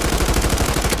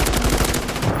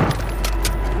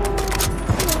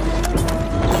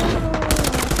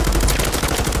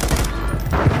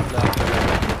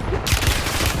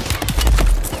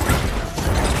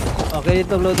 Okay,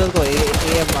 itong loadout ko,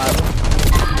 AMR,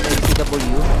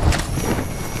 LCW.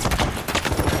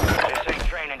 This ain't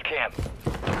training camp.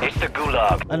 It's the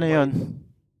gulag. Ano yun?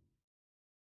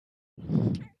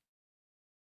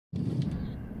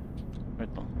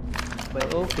 Ito.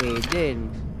 Okay,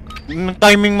 din.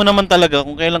 Timing mo naman talaga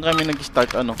kung kailan kami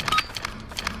nag-start, ano?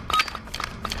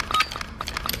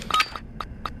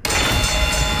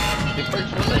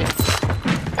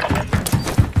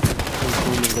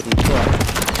 Tulong ka dito, ah.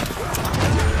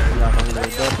 Wala kang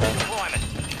loadout, ah.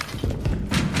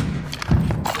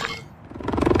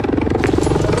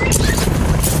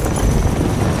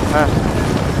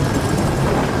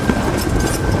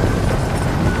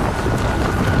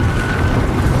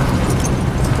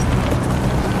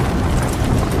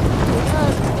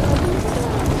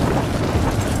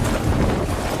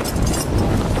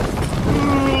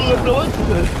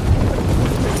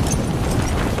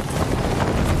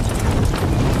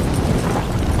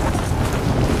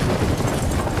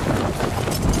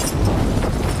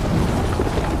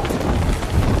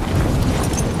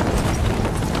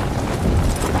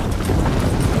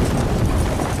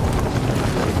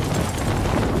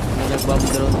 Nag-bomb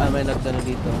drone, may nagdano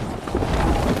dito.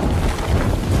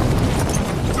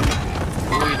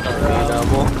 Uy, tangina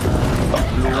mo.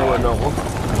 Luwan ako.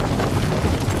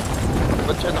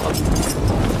 Ba't siya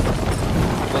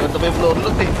maganda pa yung floor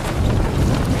loot eh.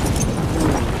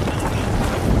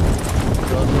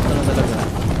 Floor loot na talaga.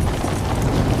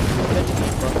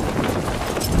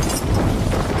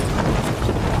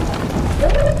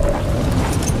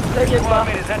 Squad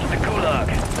mate has entered the gulag.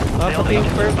 They'll need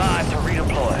to survive to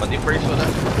redeploy. Pati first wala.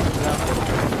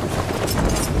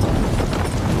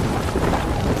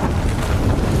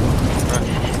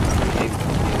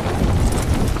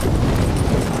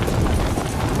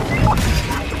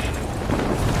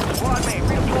 Squad mate,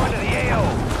 redeploy to the AO.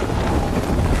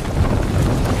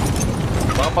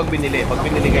 Baka pag binili kaya pag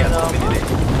binili.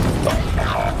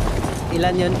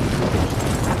 Ilan yun?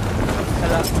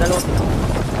 Dalawa sila.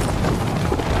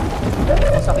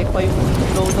 Masakit pa yung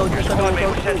loadout niya sa Squad mate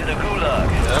loadout. was sent to the gulag.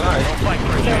 Kaya nga eh. Don't fight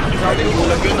for a chance. Sabi yung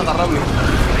gulag yun, nakaram eh.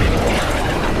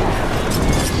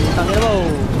 Tangina mo,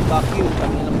 vacuum.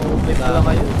 Tangina mo, Wait lang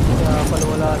kayo. Kaya pala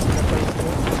wala sila pa ito.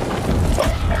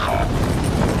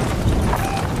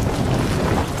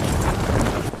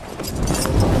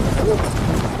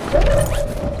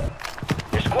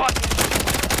 Your squad.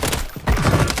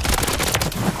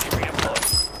 Redeploy.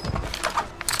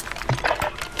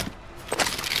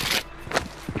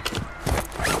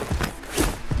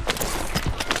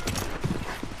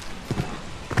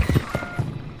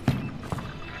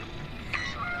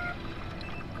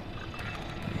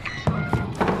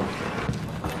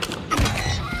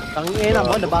 Tangina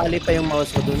mo, nabali pa yung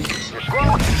mouse ko dun. Your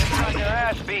squad is on your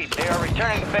ass beat. They are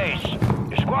returning to base.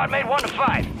 Your squad mate won the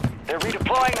fight. They're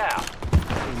redeploying now.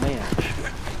 May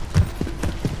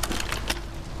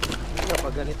ano,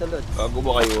 pag ganito Lod. Bago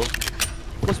ba kayo?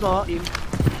 Push mo, Im.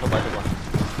 Saba.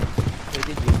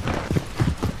 Pwede, G.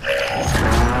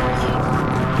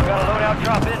 Got a loadout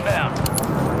drop inbound.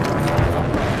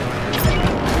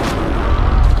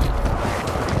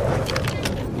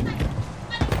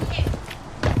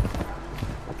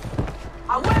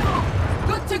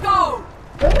 Good to go!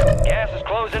 Gas is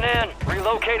closing in.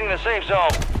 Relocating the safe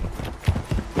zone.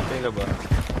 Kaya ba?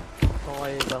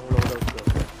 Okay, bang loadout ko.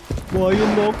 Buhayin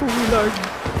mo ako, Willard.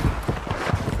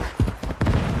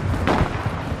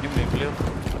 Yung may clear.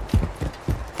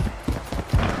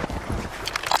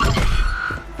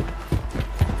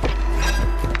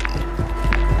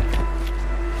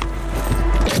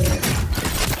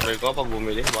 Try ko pag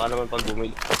bumili. Baka naman pag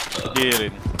bumili. Di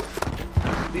rin.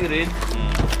 Di rin?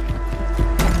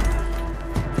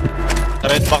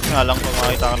 Red box nga lang kung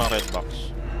makita ka ng red box.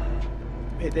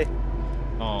 Pwede.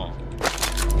 Oo.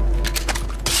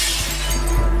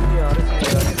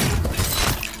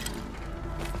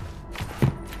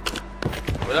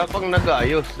 Wala pang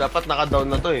nag-aayos. Dapat naka-down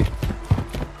na to eh.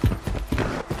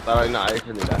 Parang inaayos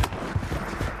na nila.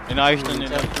 Inaayos na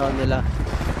nila. Down nila.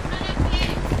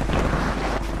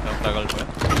 Tagal pa.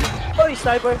 Oy,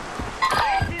 sniper!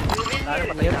 Tayo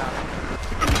patay na.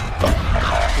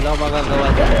 Wala akong magagawa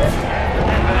dyan.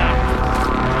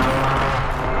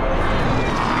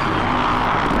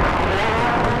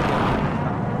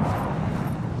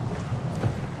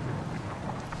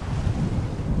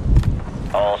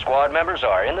 All squad members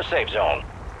are in the safe zone.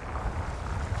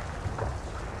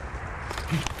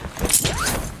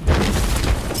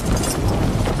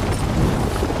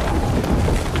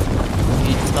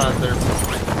 Thunder.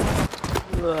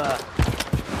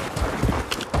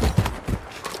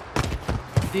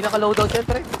 Hindi naka-loadout yan,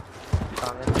 pre.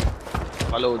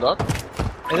 Naka-loadout?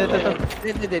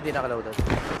 Hindi naka-loadout.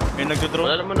 May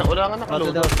nagdo-drone? Wala nga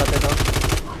naka-loadout. Patadown.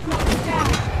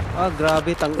 Ah,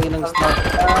 grabe, tangin ng snap.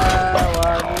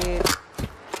 Wangit.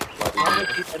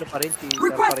 Ano pa rin,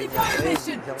 Requesting fire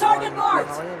mission! Target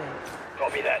marked!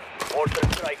 Copy that. Mortar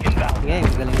strike inbound.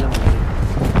 Ngayon, galing lang.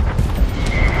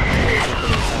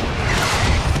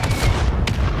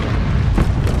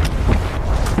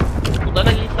 Puta,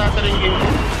 nag-i-start rin game ko.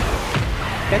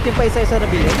 Kahit yung pa isa-isa na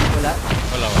bilhin, wala.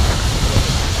 Wala.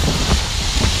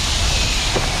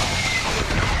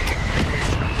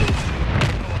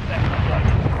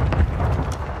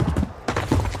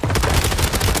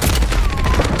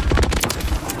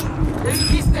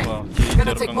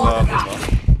 Gonna take more than that.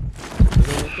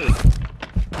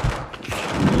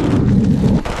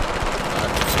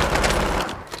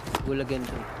 Gulagan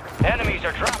to. Enemies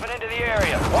are dropping into the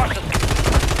area. Watch the...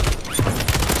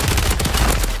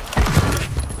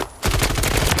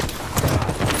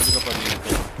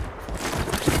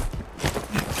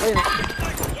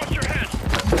 Watch your head.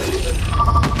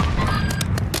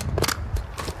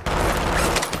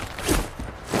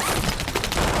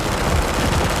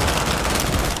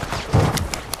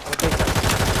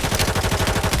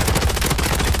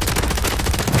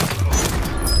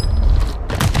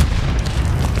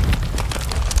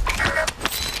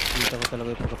 Talaga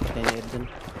yung pagkapatay na Edson.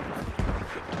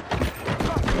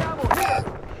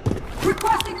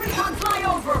 Requesting recon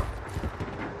flyover!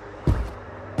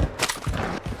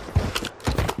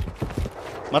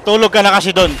 Matulog ka na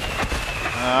kasi doon.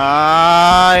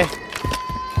 Ay,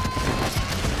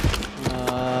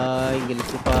 galit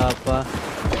si Papa.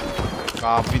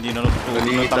 Kapi, hindi na natutulog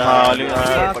na tanghali.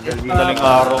 Madaling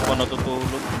araw pa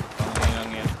natutulog.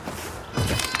 Ang yan.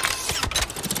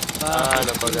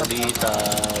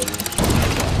 Napagalitan.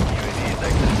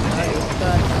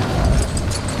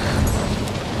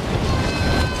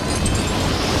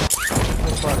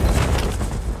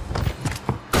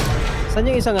 Saan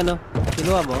yung isang ano?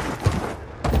 Kinuha mo?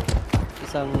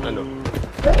 Isang... Ano?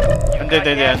 Hindi.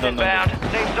 Andun.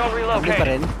 Safe zone Hindi pa relocated.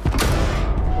 rin?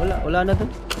 Wala na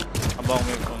dun. Abang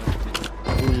may phone.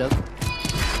 Ulag.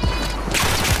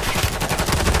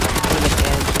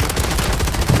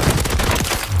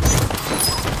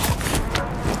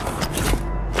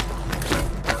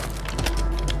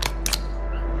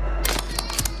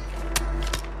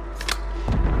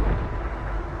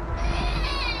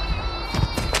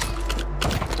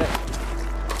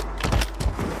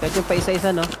 Kahit yung pa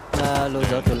isa-isa, no? Na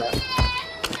loadout, wala.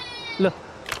 Loh,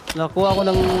 nakuha ko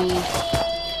ng...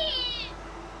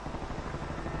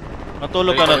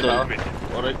 Matulog ka na doon.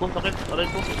 Aray ko, sakit.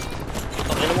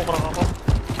 Sakit na mo, crack ako.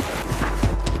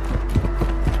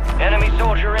 Enemy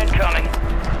soldier incoming.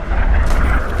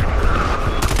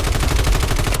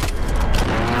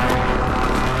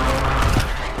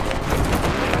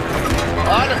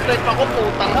 Na-snipe ako,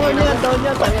 putang. Down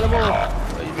yan, tangin mo.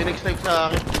 Ay, binag-snipe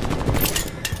sa akin.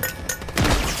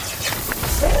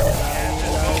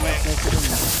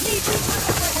 Ayun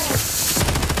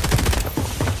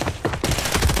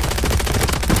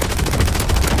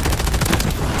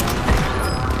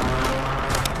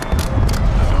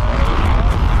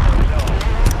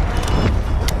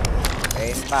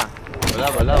pa.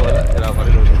 Wala. Sira pa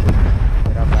rin loadout.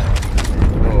 Sira pa rin.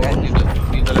 Oo, hindi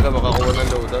talaga makakuha ng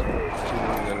loadout.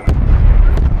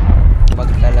 Pag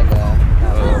talaga.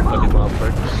 Pati mga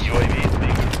perks. UAV is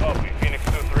being copy. Phoenix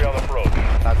 2-3 on approach.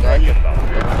 Tagal.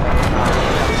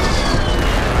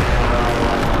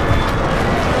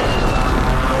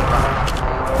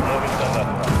 Moving to that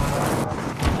one.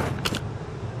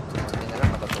 Hindi na lang,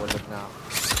 matutulog na ako.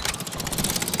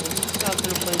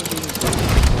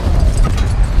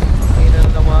 Ayun na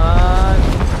naman.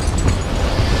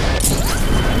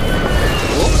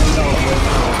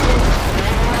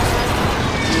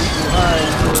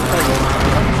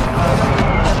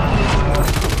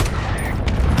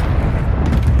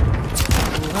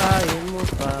 Buhayin mo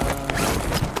pa.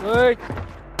 Wait!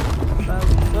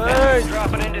 Enemies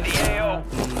dropping into the AO.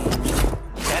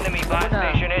 Enemy buy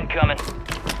station incoming.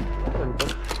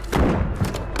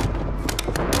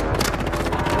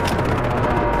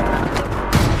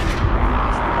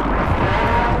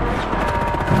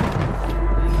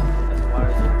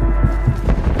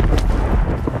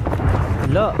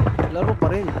 Wala, laro pa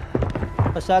rin.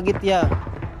 Pasagit ya.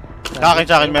 Sa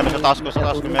akin meron. Sa taas ko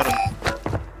meron.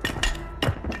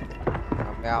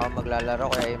 Mamaya ako maglalaro,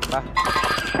 kaya yun ba?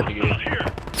 Sige.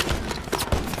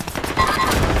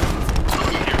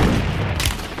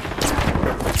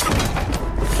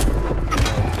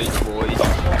 Stage boy.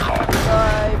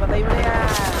 Ay, patay mo na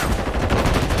yan.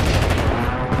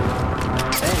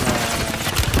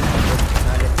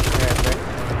 Nalit si server.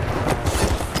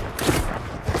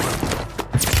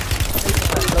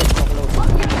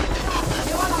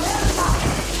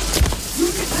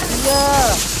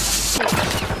 Yeah!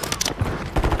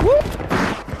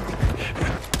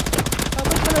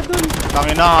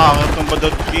 Tangin na, itong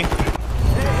badot ki.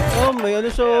 Oh, may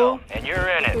ano siya. And you're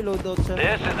in it. Loadout siya.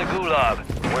 This is the Gulag,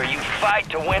 where you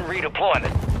fight to win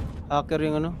redeployment. Hacker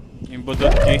yung ano? Yung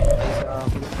badot ki.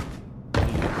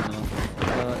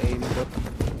 Aimbot.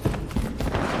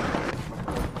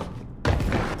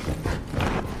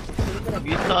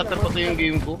 Starter pa yung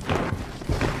game ko.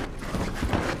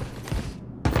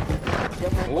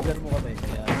 Diyan mo kami.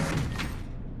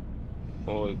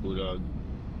 Oy, Gulag.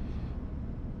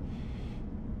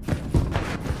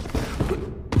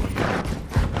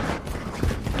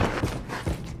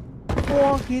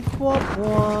 Wakit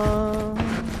wapwa.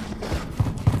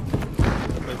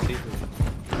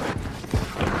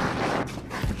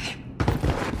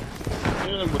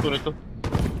 Ano ang buto nito?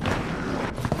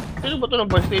 Ano ba ito ng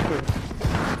buy station?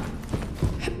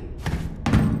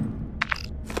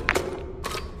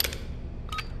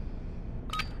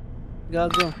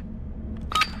 Gago.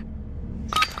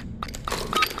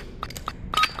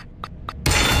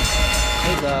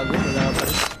 Ay, gago. Wala pa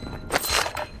rin.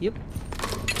 Yup.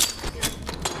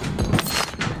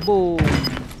 Boom.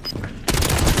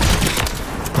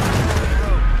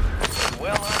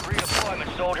 Well on redeployment,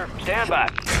 soldier. Stand by.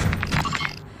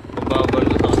 Pababal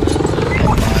ko sa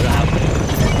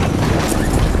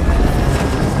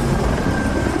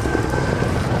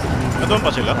Doon pa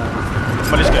sila?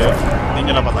 Umalis kayo? Hindi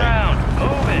nyo napatay?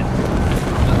 Move it.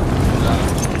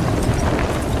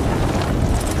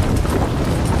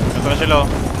 Ito na sila.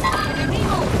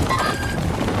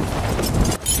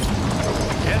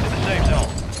 Head to the safe zone.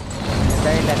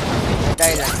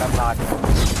 Dahilan ka bakit.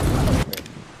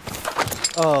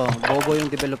 Oh, bobo yung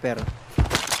developer.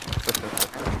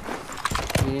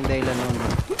 Yun yung dahilan nun.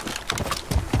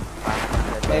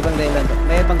 May ibang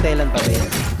dahilan pa ba yun?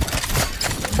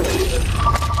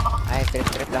 Ay,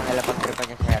 trip lang nila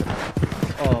pag-tripan yung server.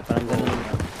 Oo, parang ganun.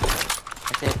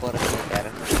 Kasi puro sniper.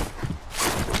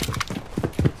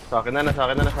 Sa akin na.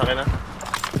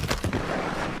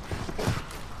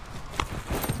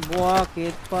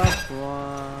 Buwakit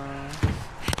papwa.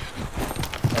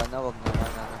 Sana wag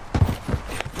naman ano.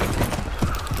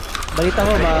 Balita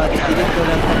ko, ma-delete ko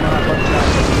lang sa mga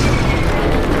pag-vlog.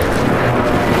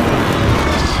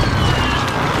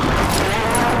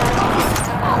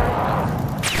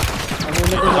 Ang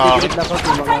una ko na-delete dapat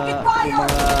yung mga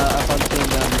account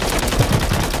name na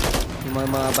yung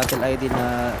mga battle ID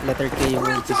na letter K yung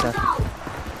umpisa.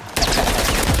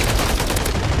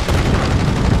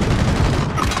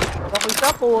 Kapisa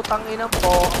po, tangina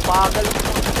po, ang bagal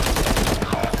mo.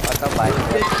 Patabay.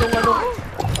 Itong ano ko,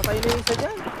 patay na yung isa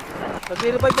dyan.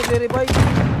 Nagre-revive.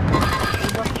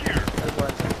 Diba?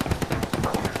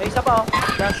 Ay, isa pa oh.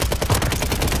 Dash.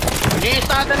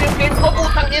 Nag-i-starter yung game ko,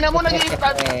 putang ina mo,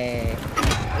 nag-i-starter.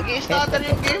 Nag-i-starter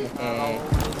yung game.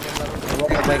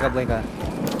 Buhay ka.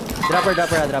 Dropper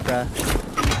ha.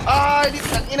 Ah,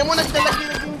 ina mo nagdalagin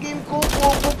yung game ko.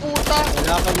 Puta.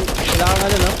 Wala kang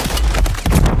ano, no?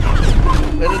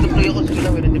 Pero deploy ako. Sige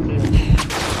lang, deploy ako.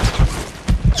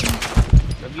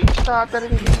 Nag-i-starter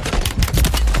rin game.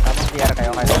 Tamang PR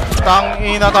kayo.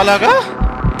 Tangina talaga?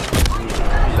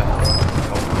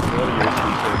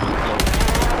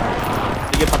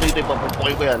 Sige, patuloy ito.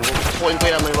 Pupukin ko yan. Pupukin ko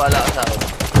yan. May wala ka sa akin.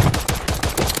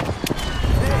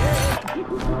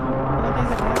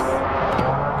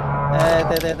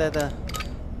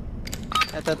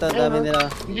 Ito, dami nila.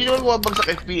 Hindi naman bumabagsak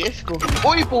FPS ko.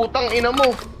 Uy, putang ina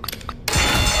mo!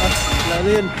 Lalo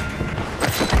yun.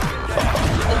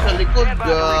 Ito sa likod,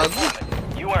 gago.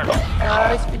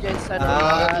 Nice, PJs.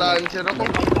 Launcher ako.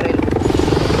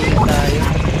 Tayo.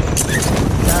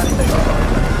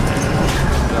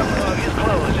 Is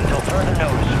closed until further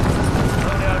notice.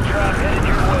 Loadout drop headed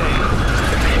your way.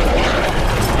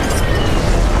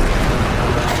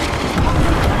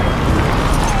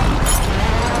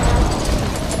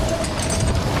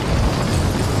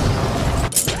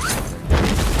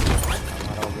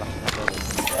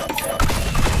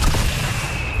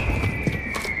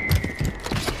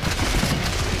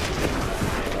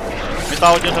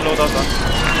 Bitaw dyan sa loadout ha.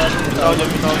 Bitaw dyan.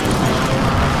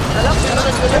 Alam mo,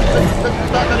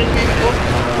 nagtatarin game ko.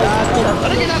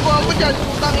 Ano ginagawa mo dyan?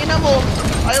 Putang ina mo.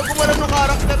 Ayaw ko wala ng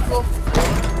karakter ko.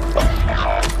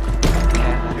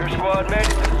 Your squad made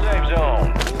it to the safe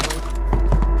zone.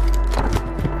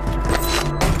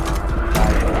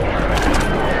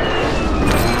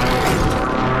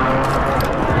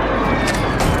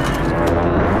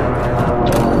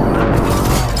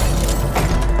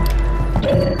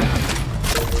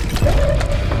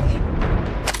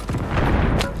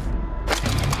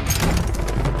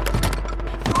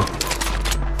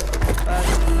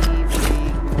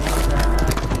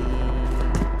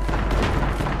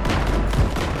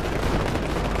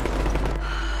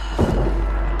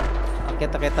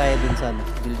 Akit tayo dun sa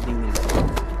building nila.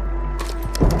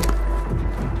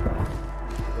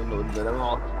 Load na lang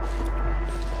ako.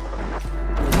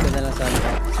 Load ka na lang sa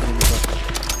screen ko.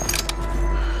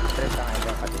 Stress ang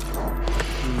iba pa din.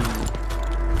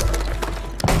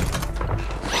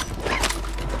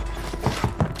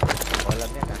 Wala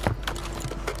yan ah.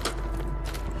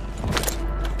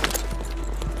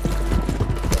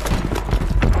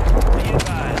 Be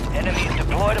advised, enemies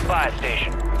deployed a buy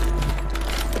station.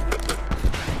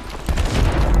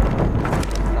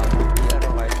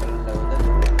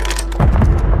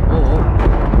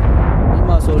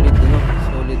 Solid, no?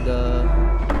 Solid,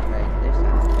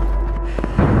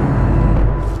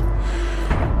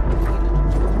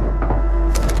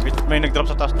 May nag-drop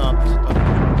sa taas na.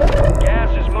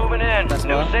 Gas is moving in.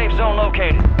 New safe zone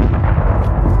located.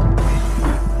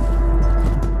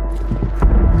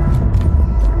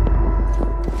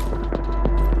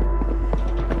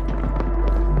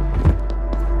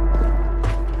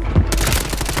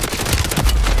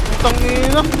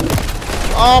 Tangina.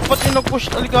 Apat yung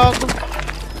nag-push aligago.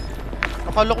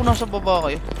 Akala ko nasa baba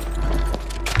kayo.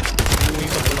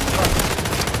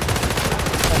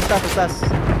 Taas.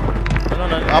 Ano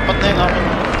na? Apat na yun.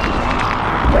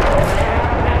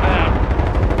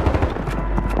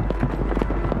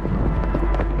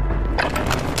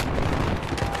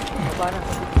 Baba na.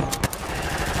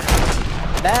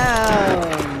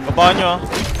 Down! Baba nyo ah.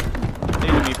 Hindi,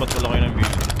 lumipat pala kayo ng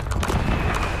building.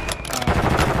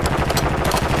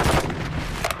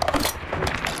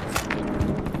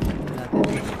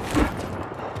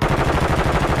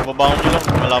 Babangon nyo lang,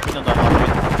 malapit na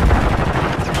tamakapit.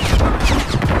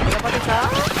 Wala pa rin sa?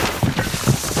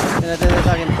 Tinatay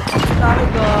sa akin. Tawid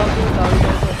gago.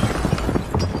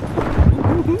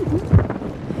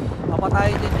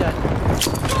 Papatayin din dyan.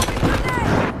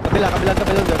 Kabilang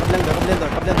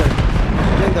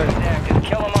door.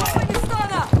 Kill them all.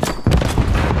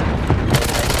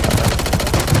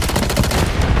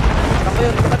 Saan ko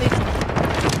yun? Kapatid.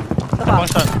 Saan ba?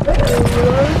 Saan?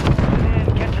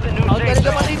 Out ka rin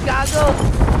kapatid. Gago.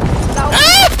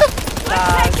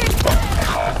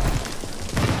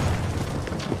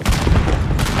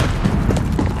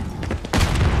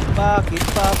 Bakit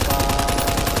papa?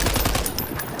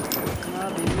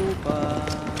 Sabi mo ba?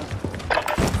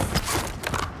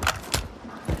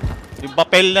 Yung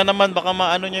papel na naman, baka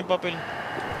maano niya yung papel.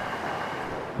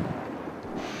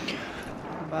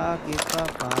 Bakit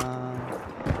papa?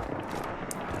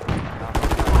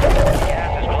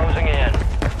 Gas is closing in.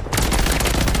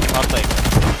 Patay.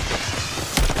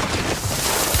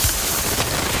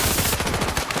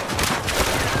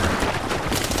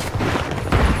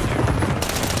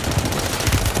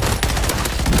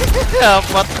 On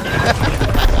Apat.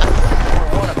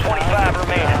 a 25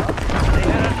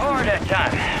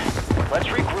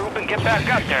 get back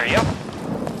up there, yep.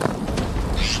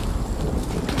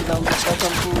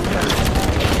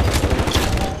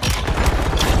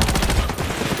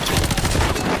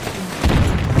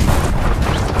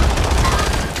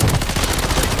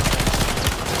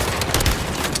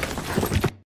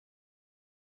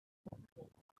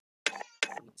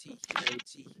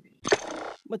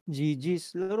 Ba't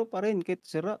GG's? Laro pa rin kahit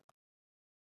sira.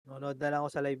 Nanonood na lang ako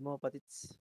sa live mo,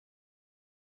 Patits.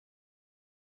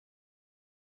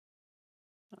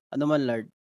 Ano man, Lord?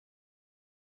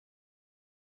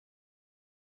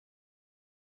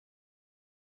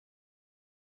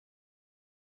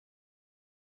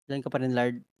 Diyan ka pa rin,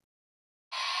 Lord.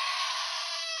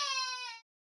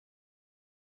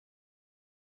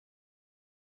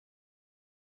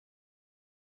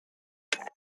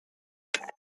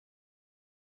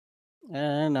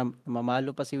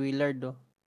 Mamalo pa si Willard, oh.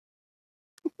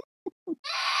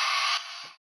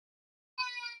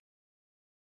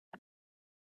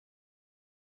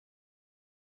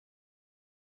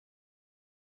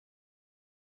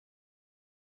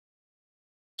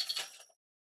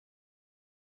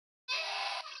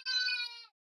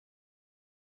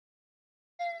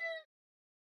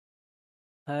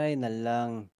 Ay,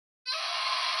 nalang.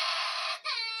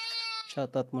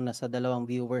 Shoutout muna sa 2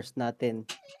 viewers natin.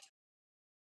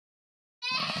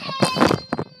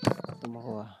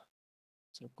 Tumakuha.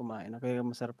 Sarap kumain. Okay,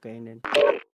 masarap kainin.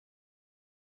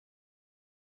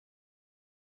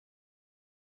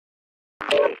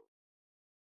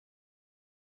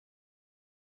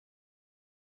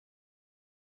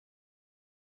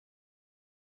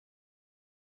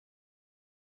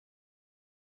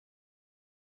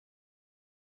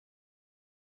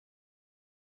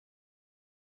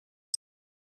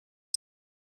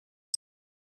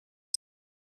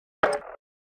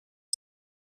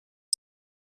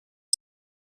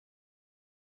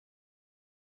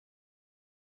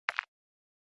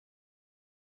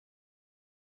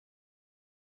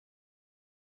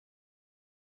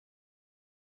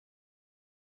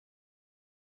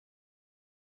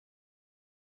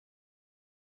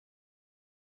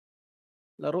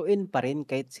 Laruin pa rin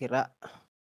kahit sira.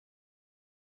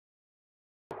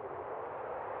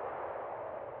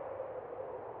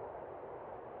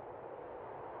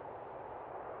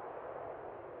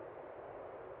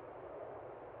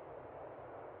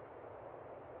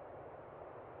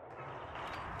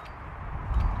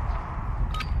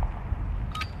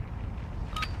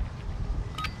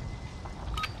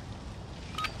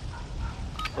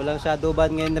 Walang shadow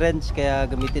ban ngayon, Renz, kaya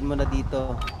gamitin mo na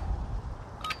dito.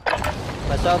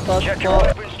 Pa-shoutout po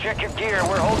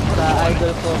sa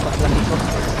idol ko, paglali ko.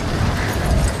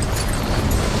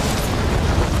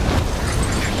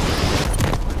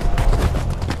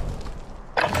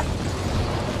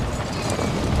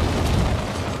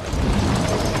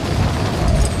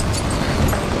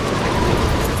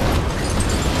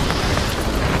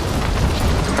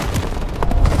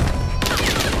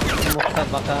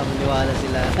 Baka maniwala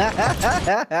sila.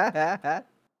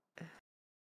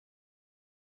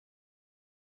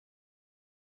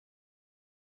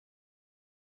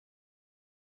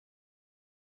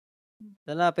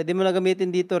 Tala, pwede mo na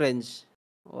gamitin dito, Renz.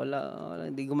 Wala,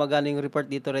 hindi gumagana yung report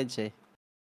dito, Renz, eh.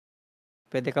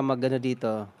 Pwede ka mag-ano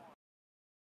dito.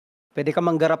 Pwede ka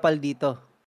manggarapal dito.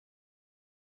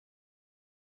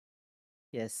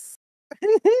 Yes.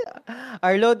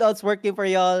 Our loadout's working for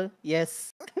y'all.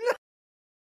 Yes.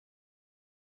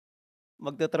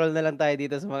 Magto-troll na lang tayo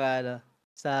dito sa mga ano,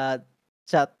 sa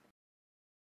chat.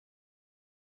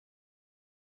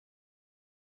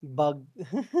 Bug.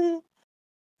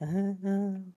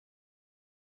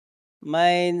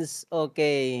 Mine's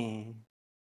okay.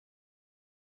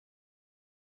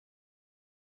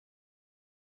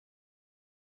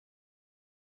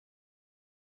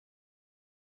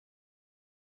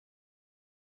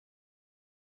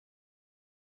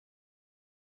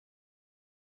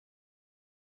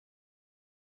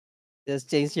 Just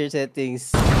change your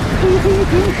settings.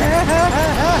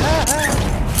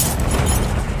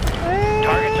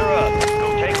 Targets are up. Go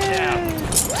take them down.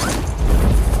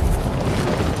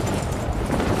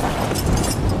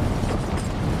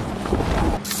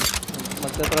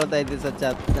 Magtatraw tayo dito sa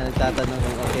chat na nagtatanong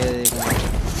kung okay.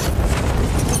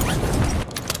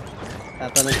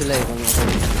 Tatanong sila eh kung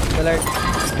okay. COLLER.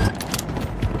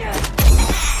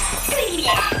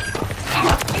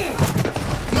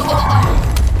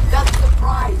 That's the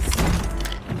prize.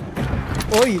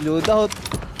 Oy, loadout.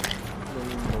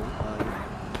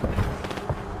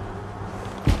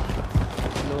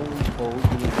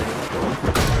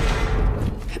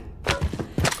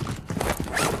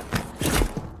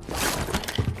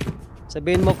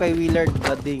 Sabihin mo kay Willard,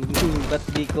 bading, ba't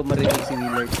di ko marinig si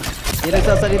Willard? Hindi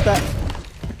nagsasalita.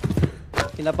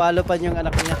 Pinapalo pa niyo yung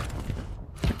anak niya.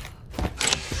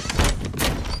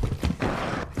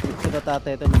 Sino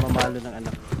tatay ito na mamalo ng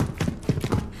anak?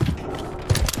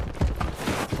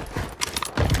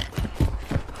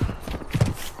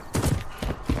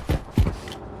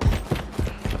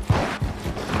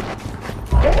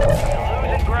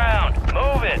 Losing ground.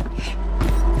 Move it.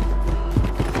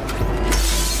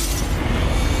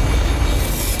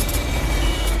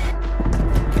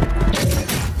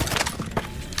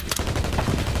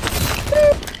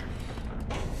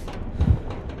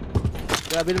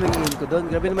 Grabe naman yung aim ko doon.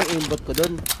 Grabe naman yung aimbot ko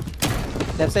doon.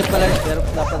 Left side pala. Pero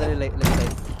napadali left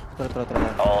side. Tro.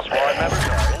 All squad members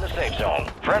are in the safe zone.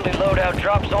 Friendly loadout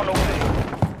drops on the way.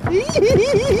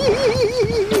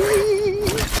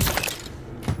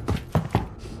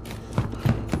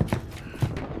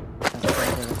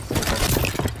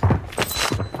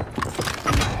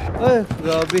 Ay,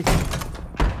 grabe.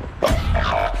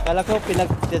 Kala ko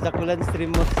pinag-desakulan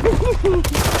stream mo.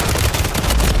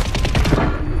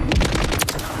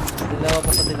 Dalawa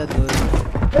pa sila doon.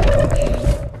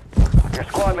 Your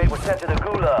squad mate was sent to the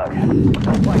gulag.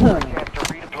 Don't fight for a chance to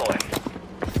redeploy.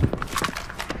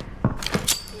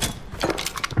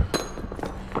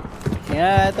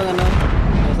 Yeah, itong ano.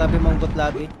 Sabi mong bot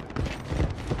lobby.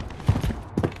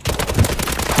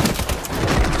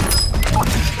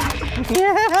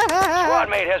 Squad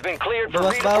mate has been cleared for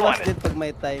Bawas din redeployment. pag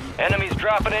may time. Enemies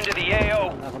dropping into the AO.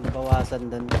 Ako nabawasan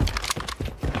doon.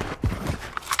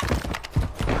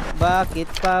 Bakit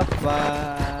papa?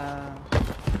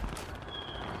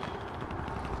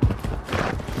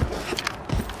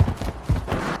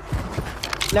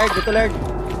 Lard, ito Lard.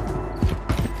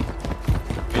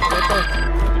 Ito.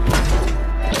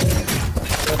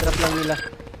 Drop lang nila.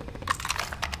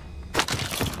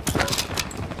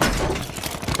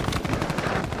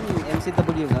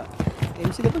 MCW nga.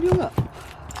 MCW nga.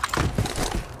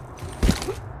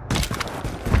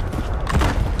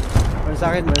 Meron sa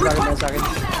akin.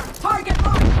 Target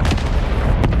locked.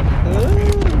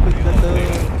 Bigla to.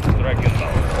 Dragon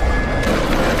down.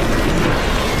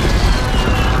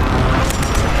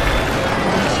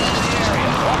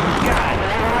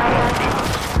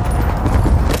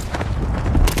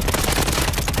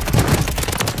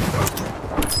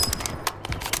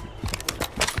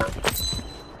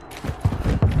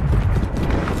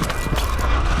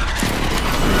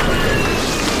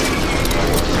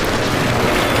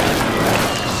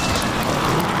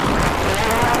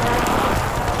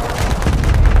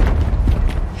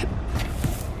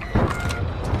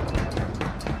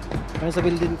 Sa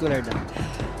building ko Lard.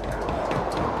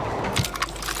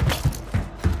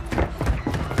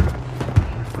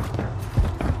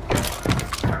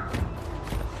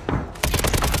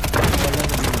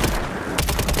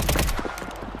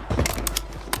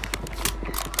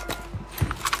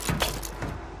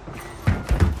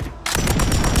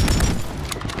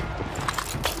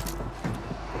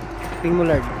 Ping mo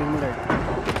Lard.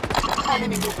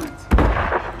 Enemy movement.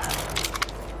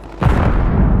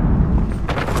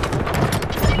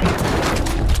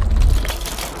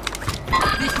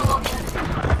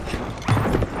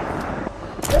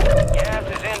 Gas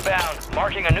is inbound,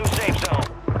 marking a new safe zone.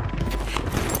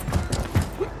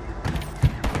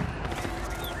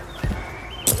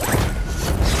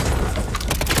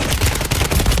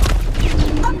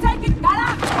 I'm taking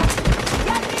back.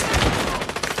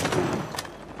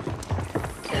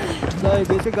 Dahil,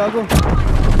 basic gago.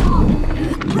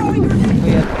 Throwing grenade.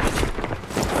 Ayan.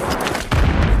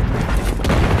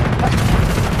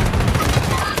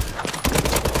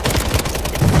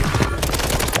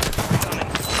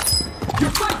 Your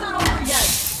fight's not over yet.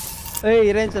 Hey,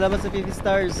 Ren, salamat sa 50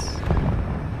 stars.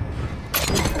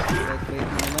 Wait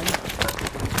naman.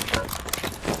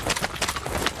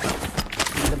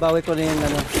 Nabawi ko na yung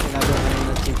ano, sinabi ko na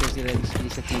yung Twitter si Ren,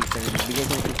 sa Twitter. Bigay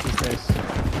ko ng 50 stars.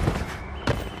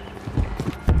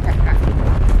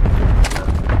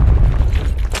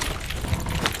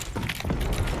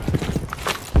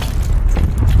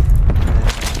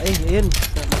 Ay, ayun.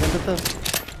 Maganda to.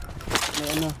 May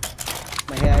ano,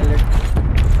 may high alert.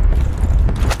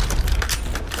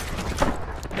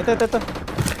 Ito.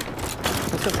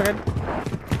 Basta sa akin.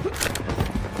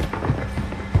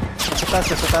 Sa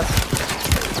taas.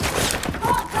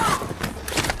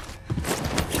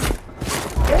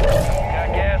 Got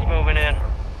gas moving in.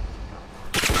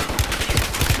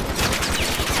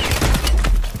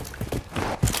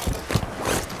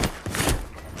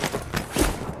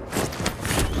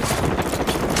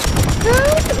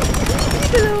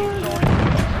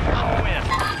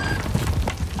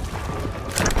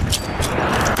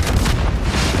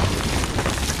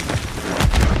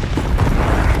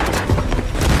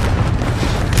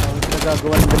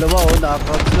 Gawa ng dalawa, oh.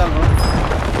 Nakakouch lang, oh.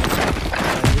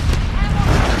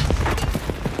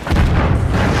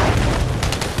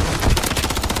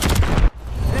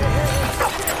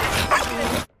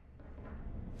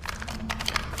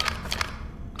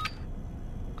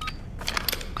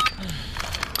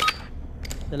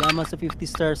 Salamat sa 50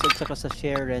 stars at saka sa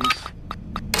share wrench.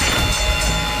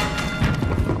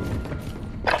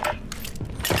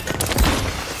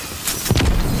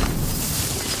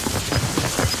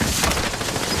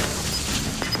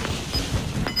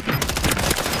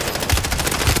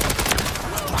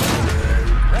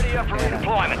 Ready up for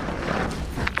redeployment.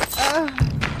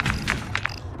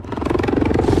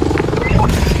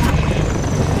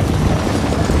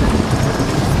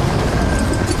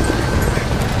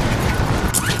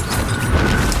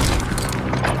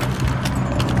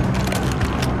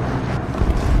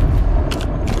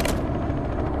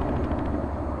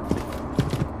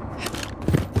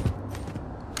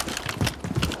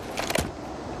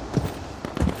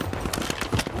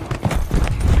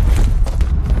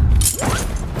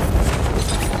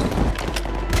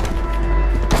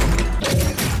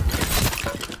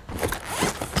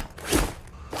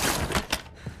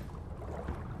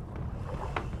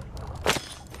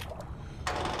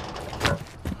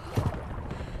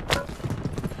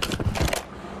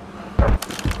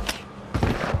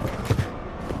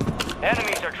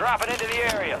 Enemies are dropping into the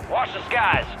area. Watch the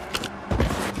skies.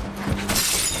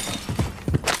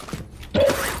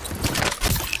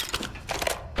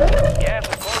 Gas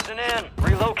is closing in.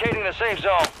 Relocating the safe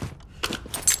zone.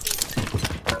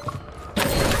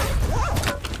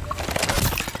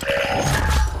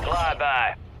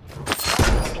 Flyby.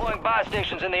 Deploying buy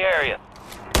stations in the area.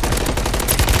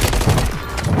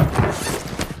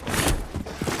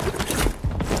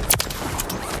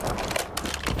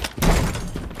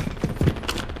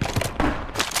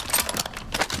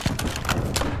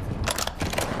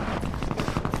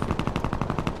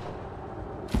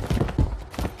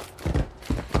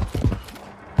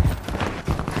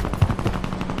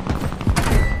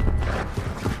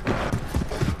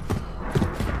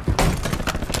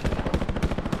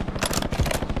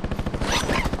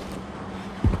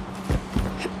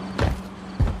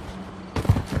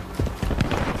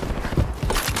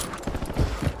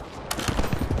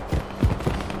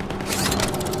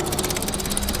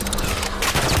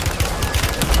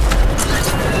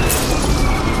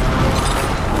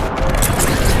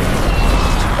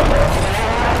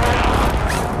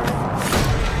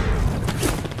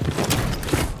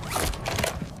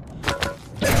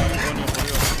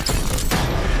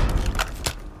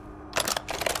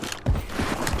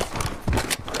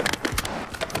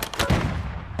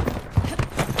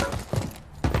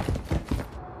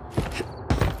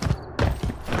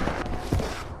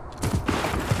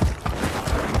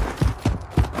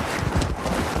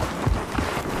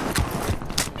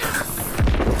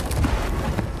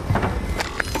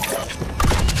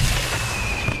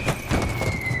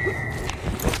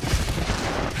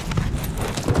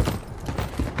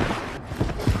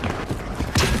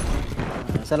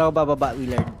 Saan ako bababa,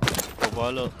 Willard?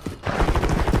 Pabalo.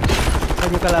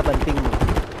 Saan yung kalaban? Ping mo.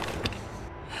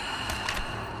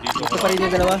 Dito pa rin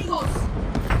yung dalawa?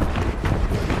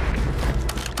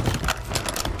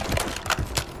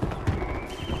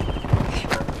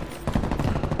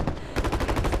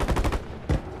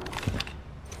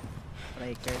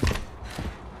 Striker.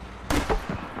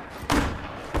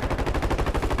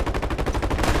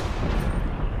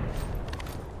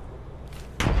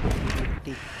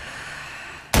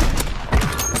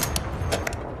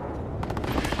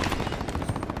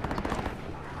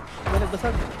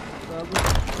 Basag. Bago.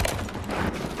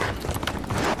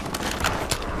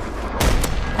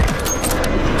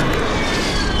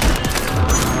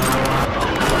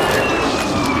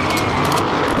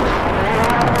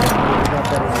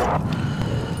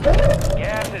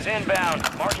 Gas is inbound,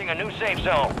 marking a new safe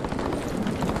zone.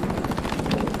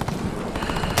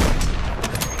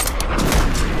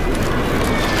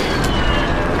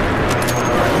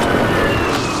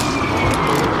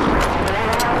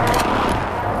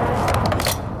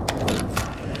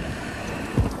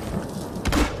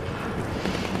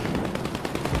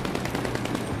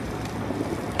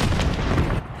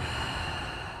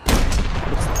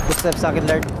 Step sa akin,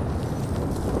 Lord.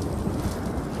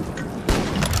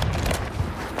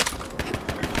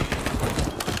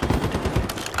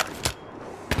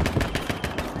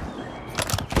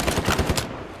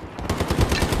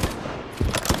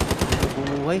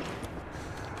 Bumuhay.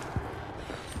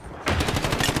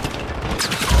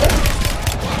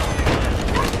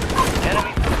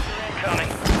 Enemy incoming.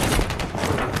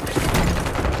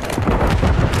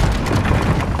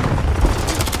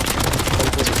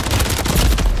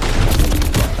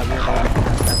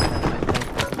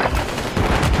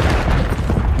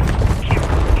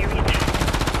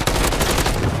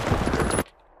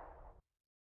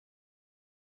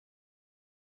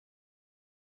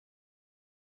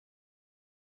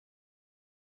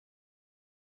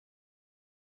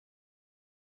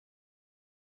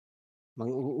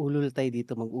 Mang-uulol tayo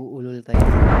dito, mag-uulol tayo.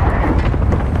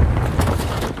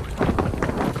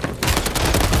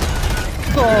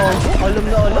 Alam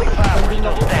na alam. Andun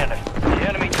ako.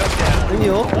 Ano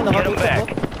yun? Nakatutok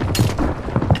ko.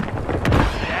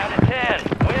 Down to 10.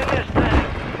 Win this thing.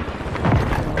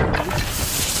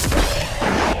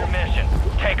 Your mission.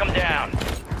 Take them down.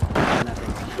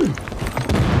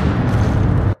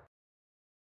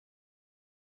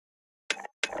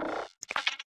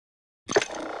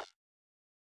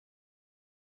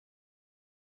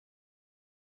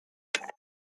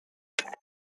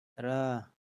 Tara.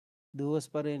 Duos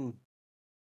pa rin.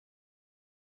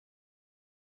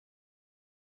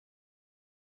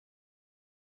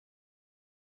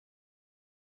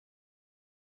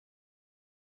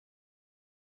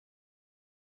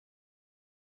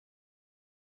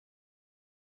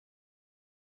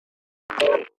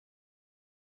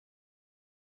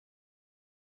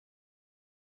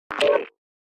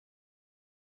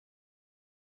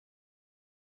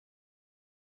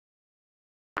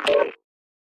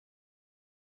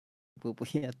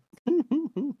 Pupuyat.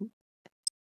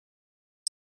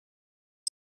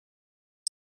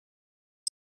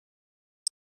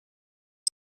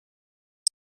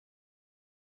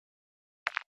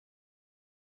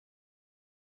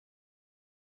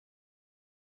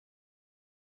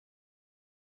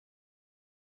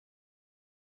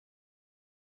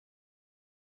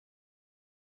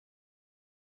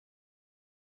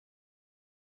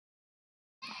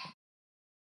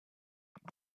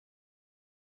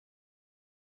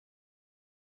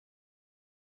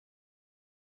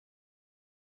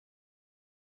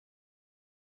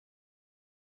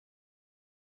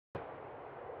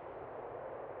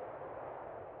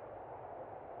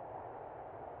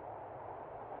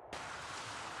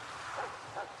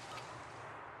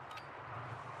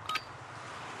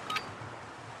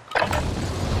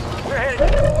 We're headed to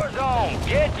the war zone.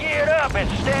 Get geared up and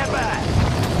stand by.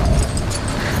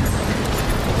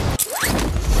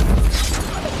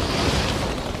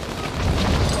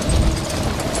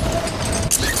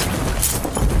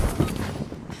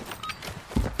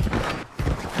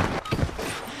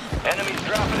 Enemies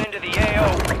dropping into the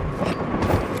AO.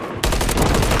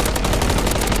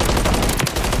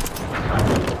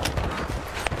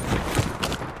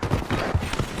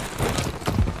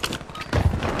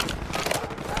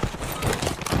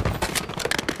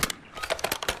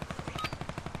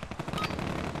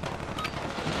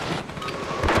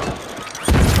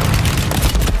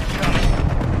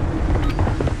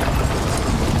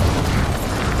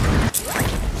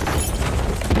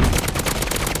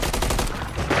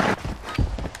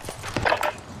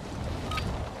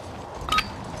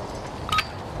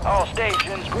 All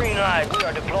stations, green light. We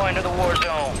are deploying to the war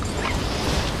zone.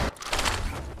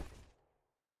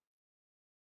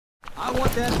 I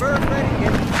want that bird ready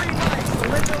in 3 lights to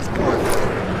lit those corners.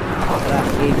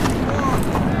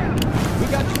 We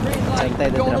got the green light.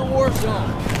 Go to the war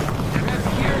zone. Grab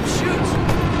gear and shoot.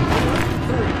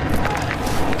 3.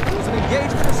 There's an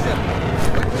engagement of 7.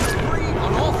 Weapons free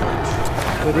on all fronts.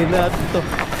 Pwede natin to.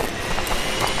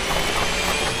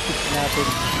 Hit natin.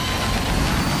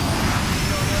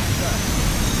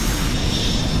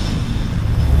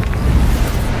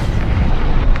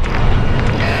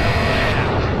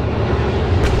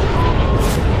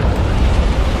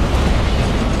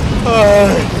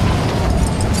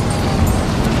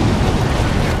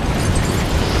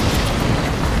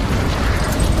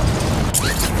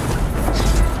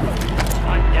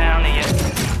 Hunt down the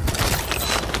enemy.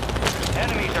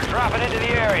 Enemies are dropping into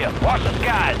the area. Watch the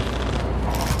skies.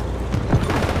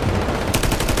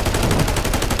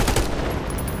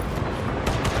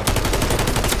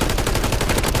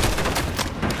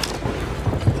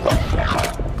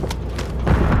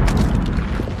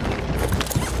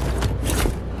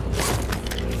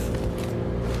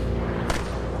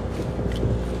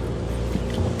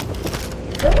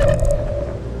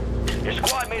 Your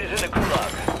squad mate is in the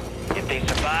gulag. If they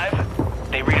survive,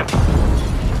 they redeploy.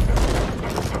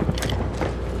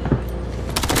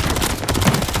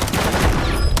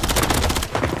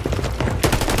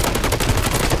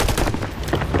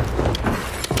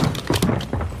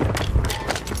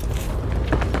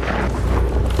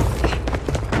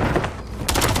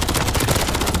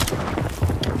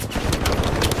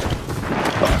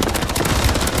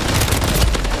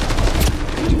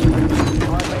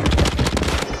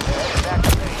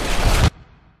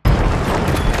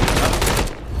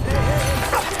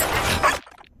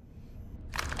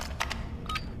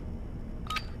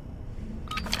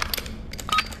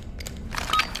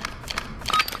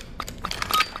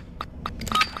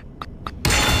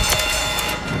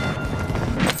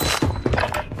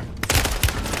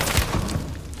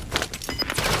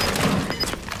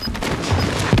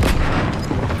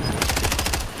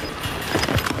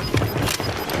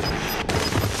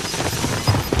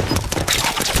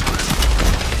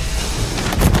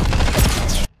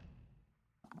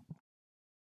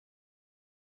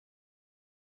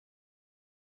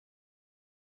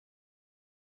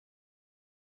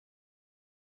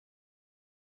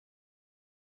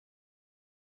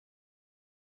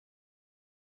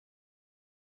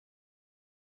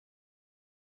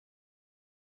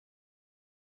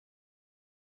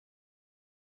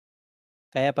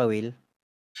 Kaya pa, Will?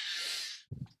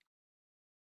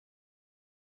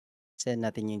 Send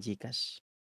natin yung Gcash.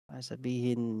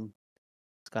 Sabihin,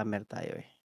 scammer tayo eh.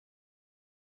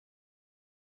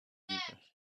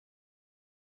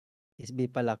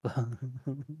 SB pala ko.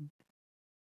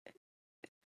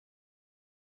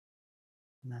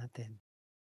 Natin.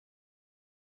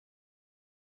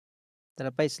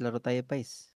 Tara, Pais. Laro tayo,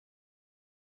 Pais.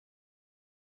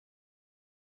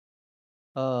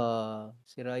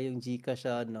 Sira yung Gcash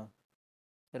sa ano.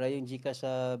 Sira yung Gcash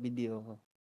sa video.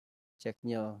 Check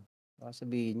nyo.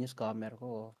 Sabihin nyo, scammer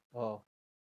ko.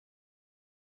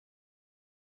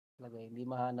 Lagay, hindi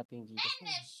mahanap yung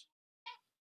Gcash.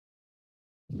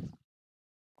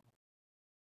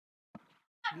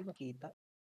 Hindi makita.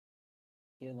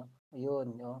 Yun, Ayun,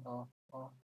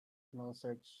 no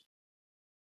search.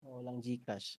 Walang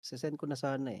Gcash. Sesend ko na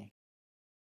sana eh.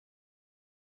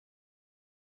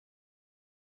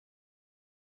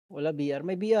 Wala BR.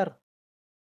 May BR.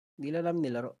 Hindi lang namin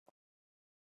nilaro.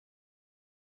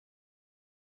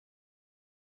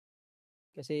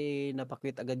 Kasi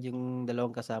napakwit agad yung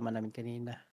dalawang kasama namin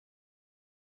kanina.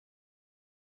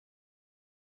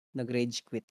 Nag-rage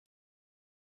quit.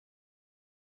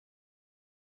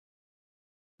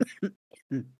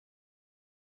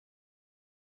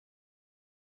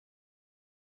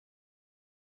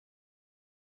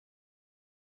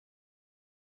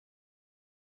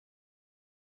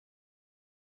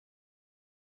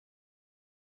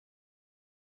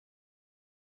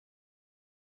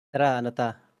 Tara, ano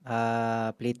ta?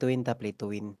 Play to win ta, play to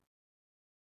win.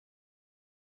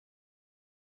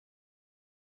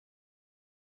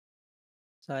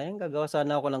 Sayang, gagawa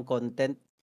sana ako ng content.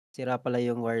 Sira pala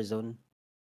yung Warzone.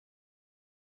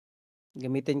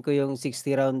 Gamitin ko yung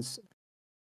 60 rounds.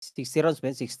 60 rounds,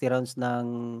 man. 60 rounds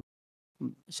ng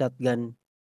shotgun.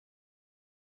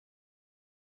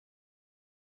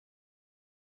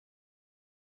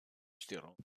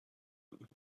 Zero.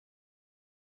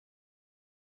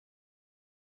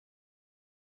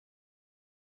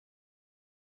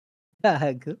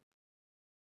 Gago.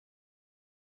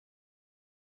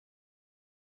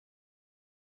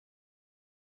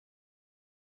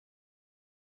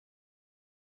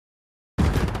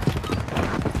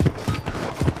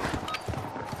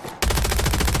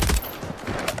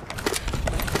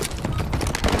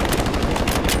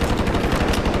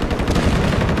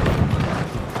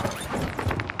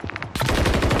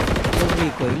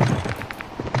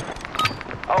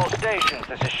 All stations,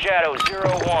 this is Shadow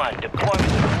 01. Deployment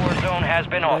to the war zone has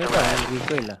been authorized.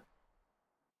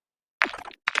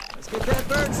 Let's get that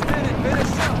bird spinning.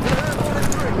 Finish up. We're airborne in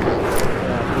 3.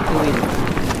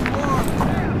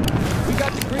 We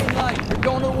got the green light. We're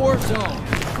going to the war zone.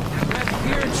 Grab your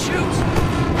gear and shoot.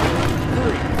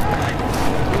 3.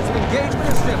 Rules of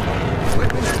engagement are simple.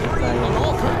 Weapons free on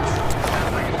all fronts.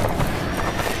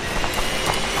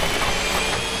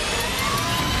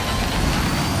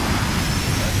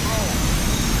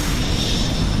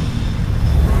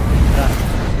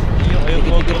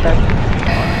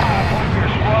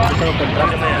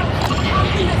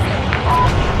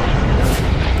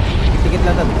 Tikit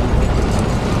lang tayo.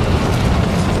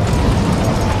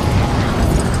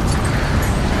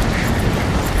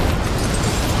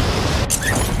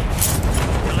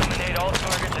 Eliminate all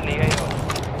targets in the AO.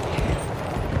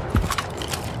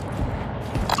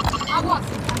 I want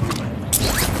some.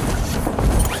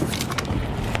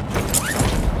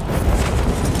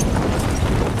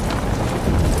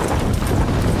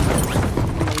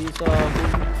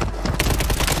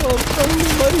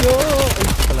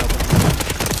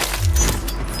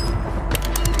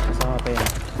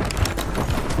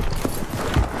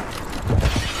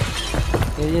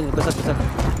 Yan, basak.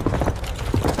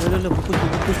 Bukod.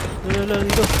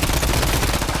 Dito.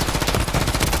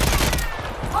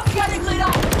 I'm getting lit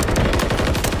up.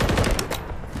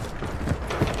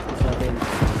 Sabihin.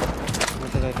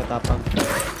 Ito kayo katapang.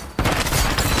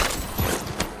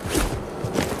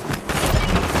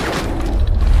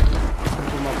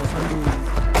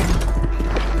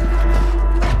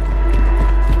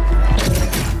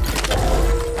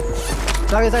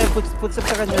 Sakit. Footstep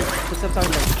sa kanya. Footstep sa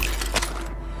kanya.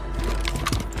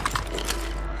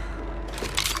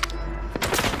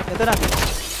 Ito na.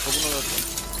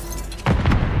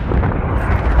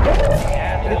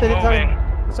 Dito sa akin.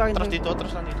 Sa akin. Atras dito. Ito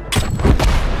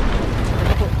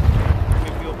po.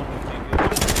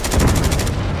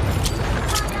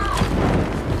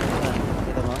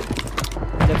 Kita mo?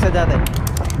 Left side natin.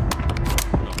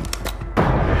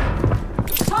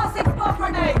 Tossing smoke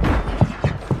grenade.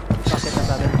 Bakit na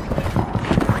sa atin?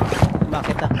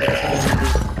 Bakit na?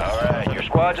 Alright, your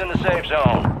squad's in the safe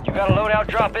zone. You got a loadout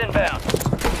drop inbound.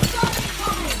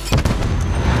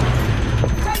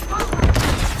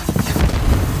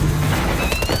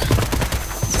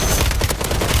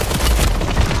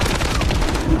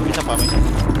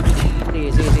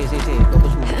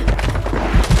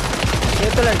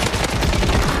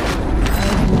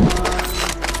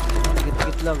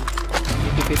 lang.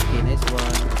 BP50, nice one.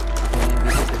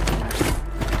 BP50.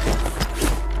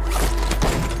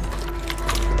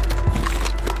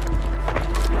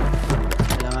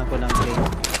 Kailangan ko ng plate.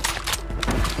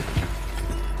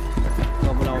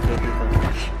 Kuha muna ako plate dito.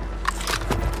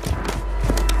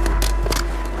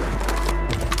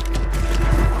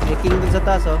 May king dun sa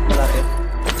taas, oh. Malapit.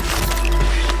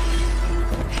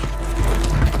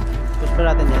 Push pa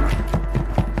natin yan.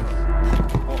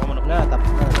 Wala,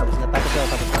 tapos na.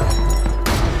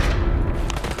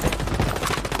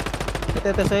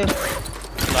 Ito sa'yo.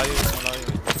 Malayo.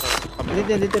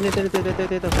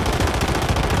 Dito.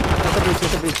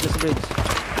 Nasa bridge.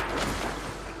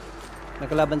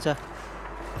 Nagkalaban siya.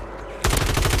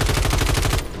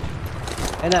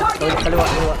 Ayun na, kaliwa.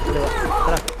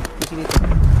 Tara, isi dito.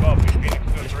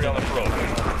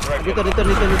 Dito.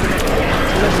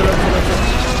 Sulod.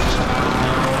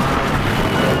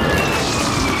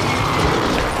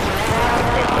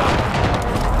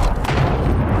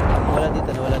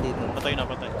 Nawala dito. Patay.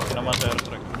 Tinamaan sa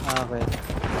airstrike. Okay.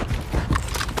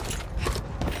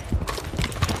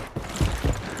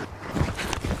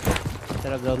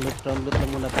 Tara, ground loot lang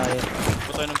muna tayo.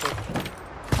 Patay ng port.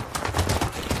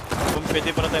 Kung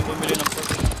pwede para tayong bumili ng port.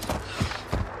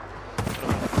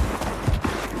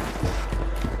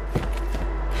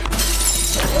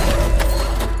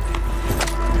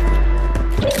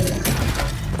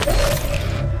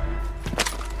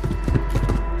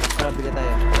 Tara, bigyan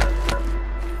tayo.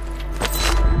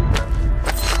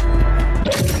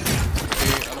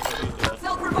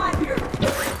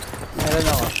 Meron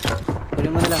ako.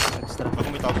 Kunin mo na lang. Extra. Ako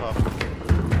may tao sa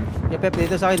akin. Pep,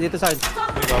 dito sa akin.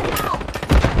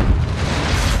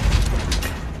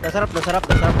 Nasarap.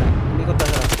 Umikot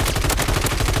nasarap.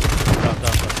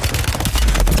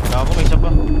 Gago, may isa pa.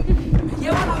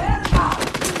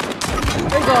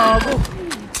 Ay, gago!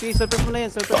 Okay, surprise mo na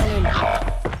yan. Ako na yun.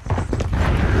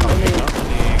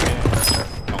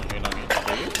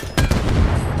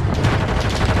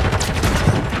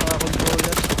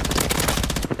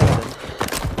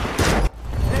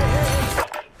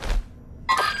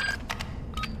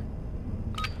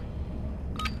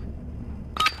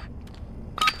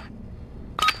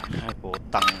 Ay,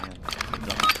 putang.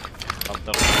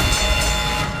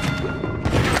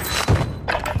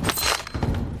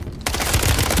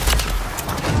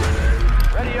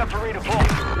 Ready up for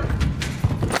redeployment.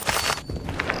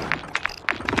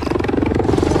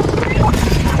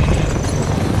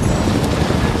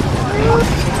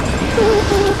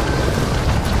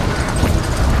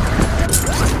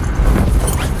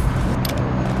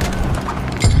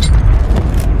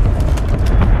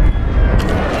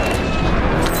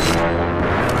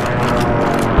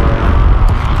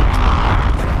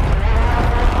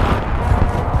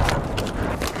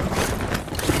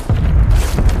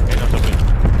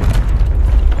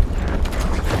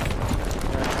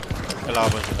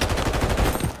 Kalaban sila.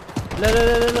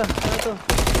 Ano to?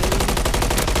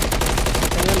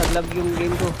 Kaya nag-lag yung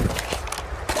game ko.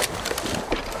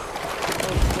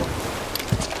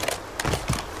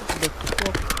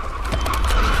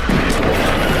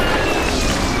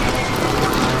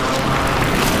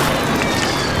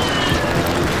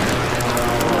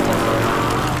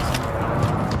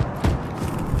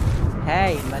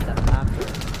 Hey, motherfucker.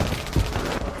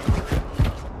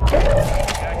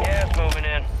 Got gas moving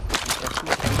in.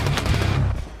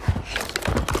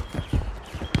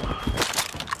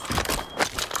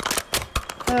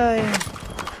 Ay.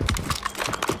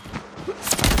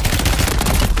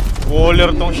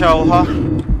 Caller tong Xiao ha.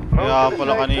 Kaya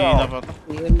pala kanina pa to.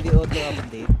 AMD auto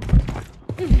update.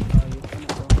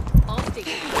 All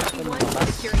stations 51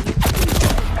 securing it.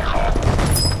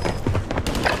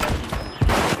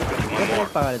 Ano yung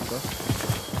pangalan ko?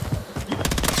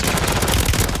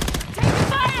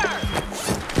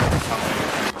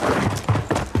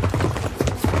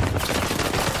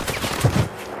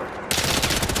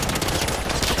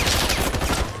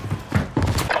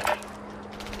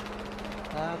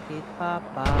 Sakit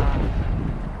papa.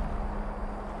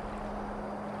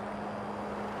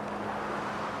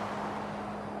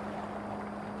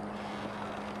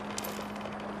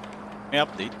 May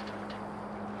update.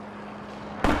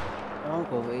 Ewan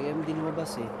ko, AMD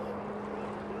lumabas eh.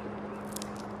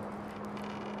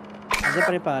 Diyan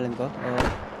pa rin pangalan ko? O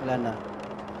wala na?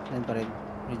 Yan pa rin.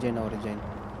 Rejoin ako, rejoin.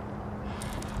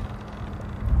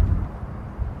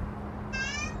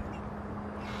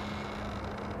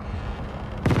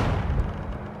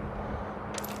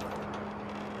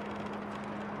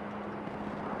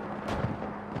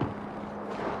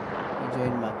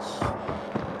 Rejoin match.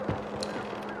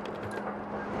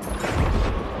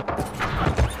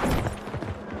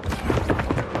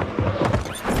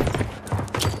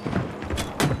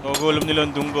 Gago, alam nila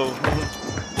ang dunggaw.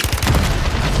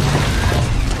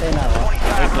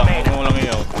 Wait lang, huwag mo lang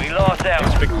i-out. We lost them.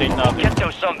 Expectate natin. Get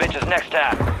those some bitches next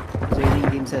time. Training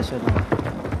game session na.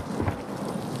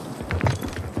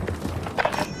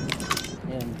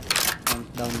 Ayan,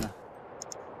 countdown na.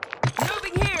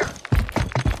 Moving here.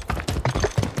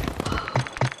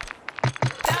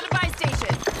 Found a buy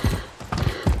station.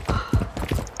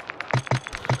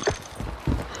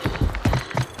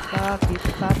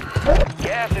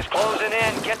 Gas is closing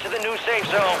in. Get to the new safe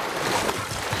zone.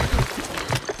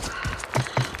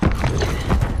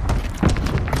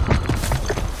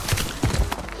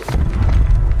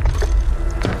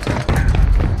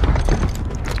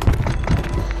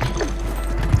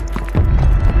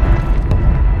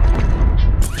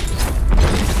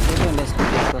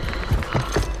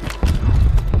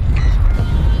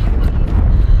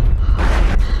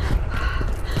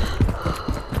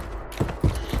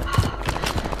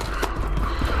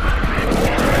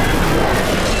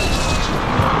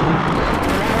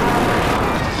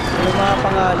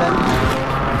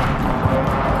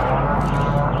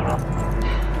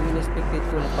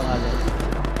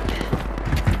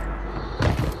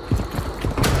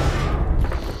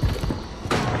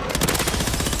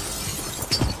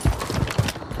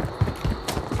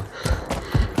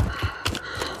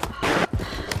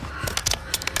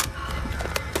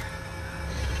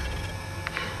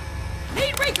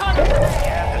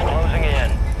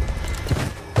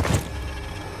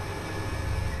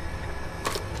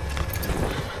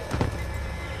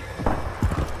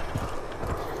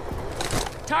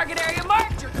 Target area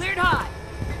marked. You're cleared high.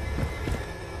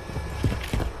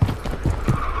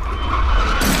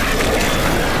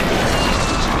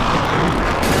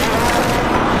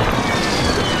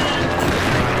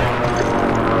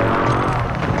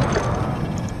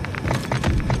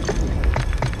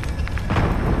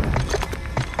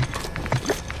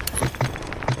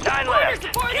 Nine left.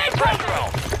 Keep the pressure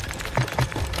on.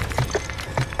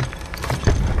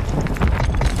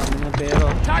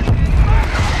 Target.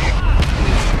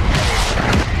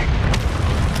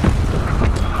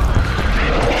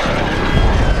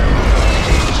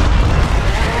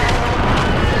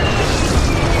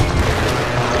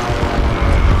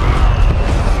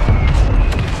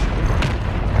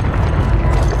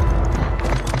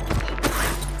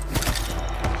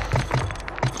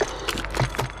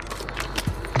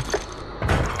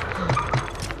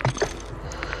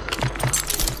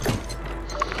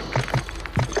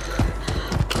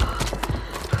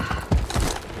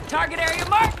 Target area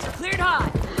marked. You're cleared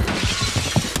high.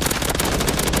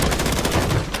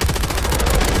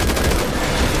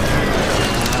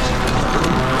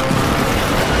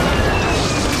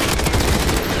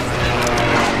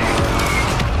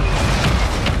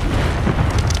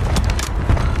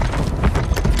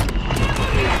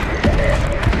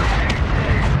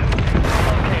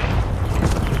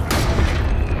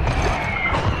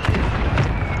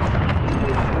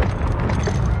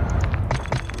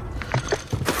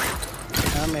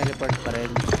 May report pa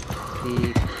rin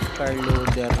si car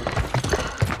loader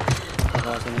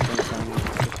saka isang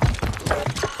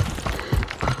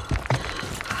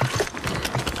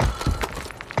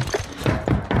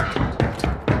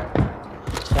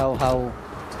Xiao-Hao.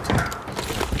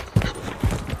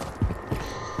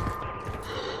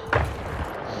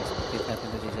 Kita natin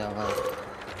si Xiao-Hao.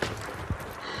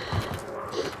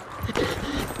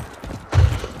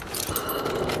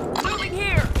 Moving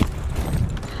here.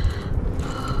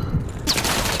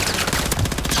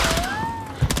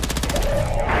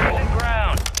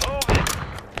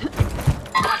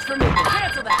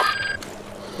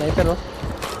 Sniper, oh.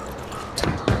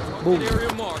 Boom.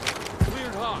 Area marked.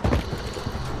 Cleared hot.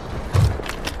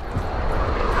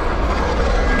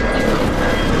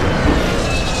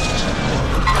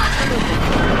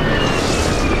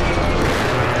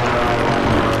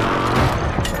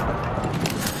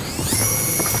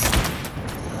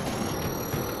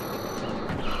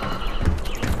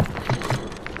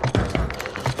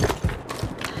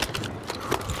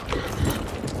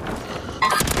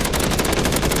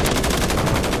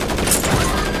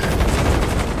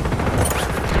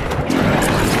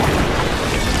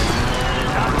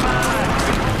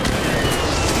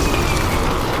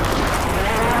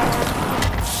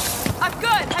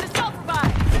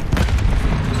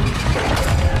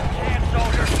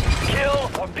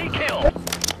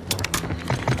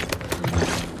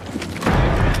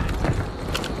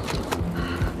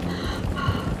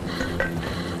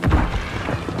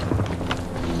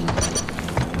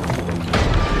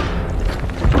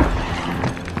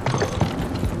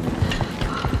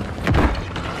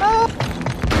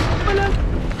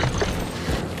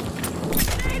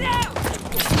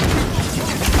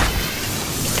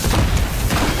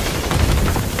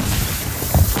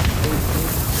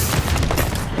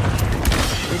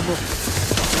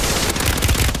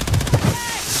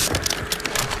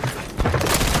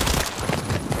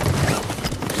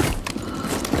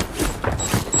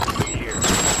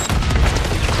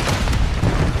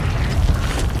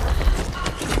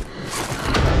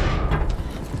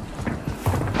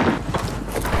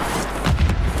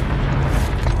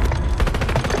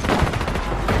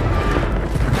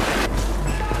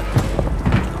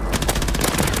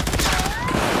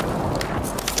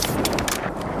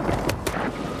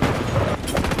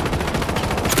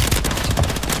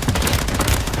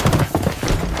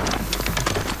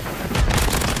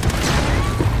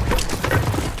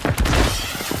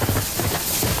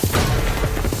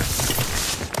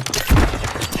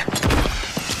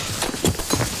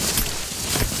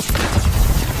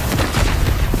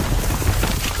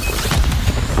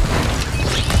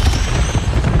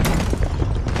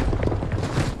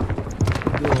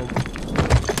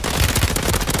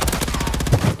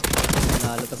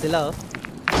 sila oh.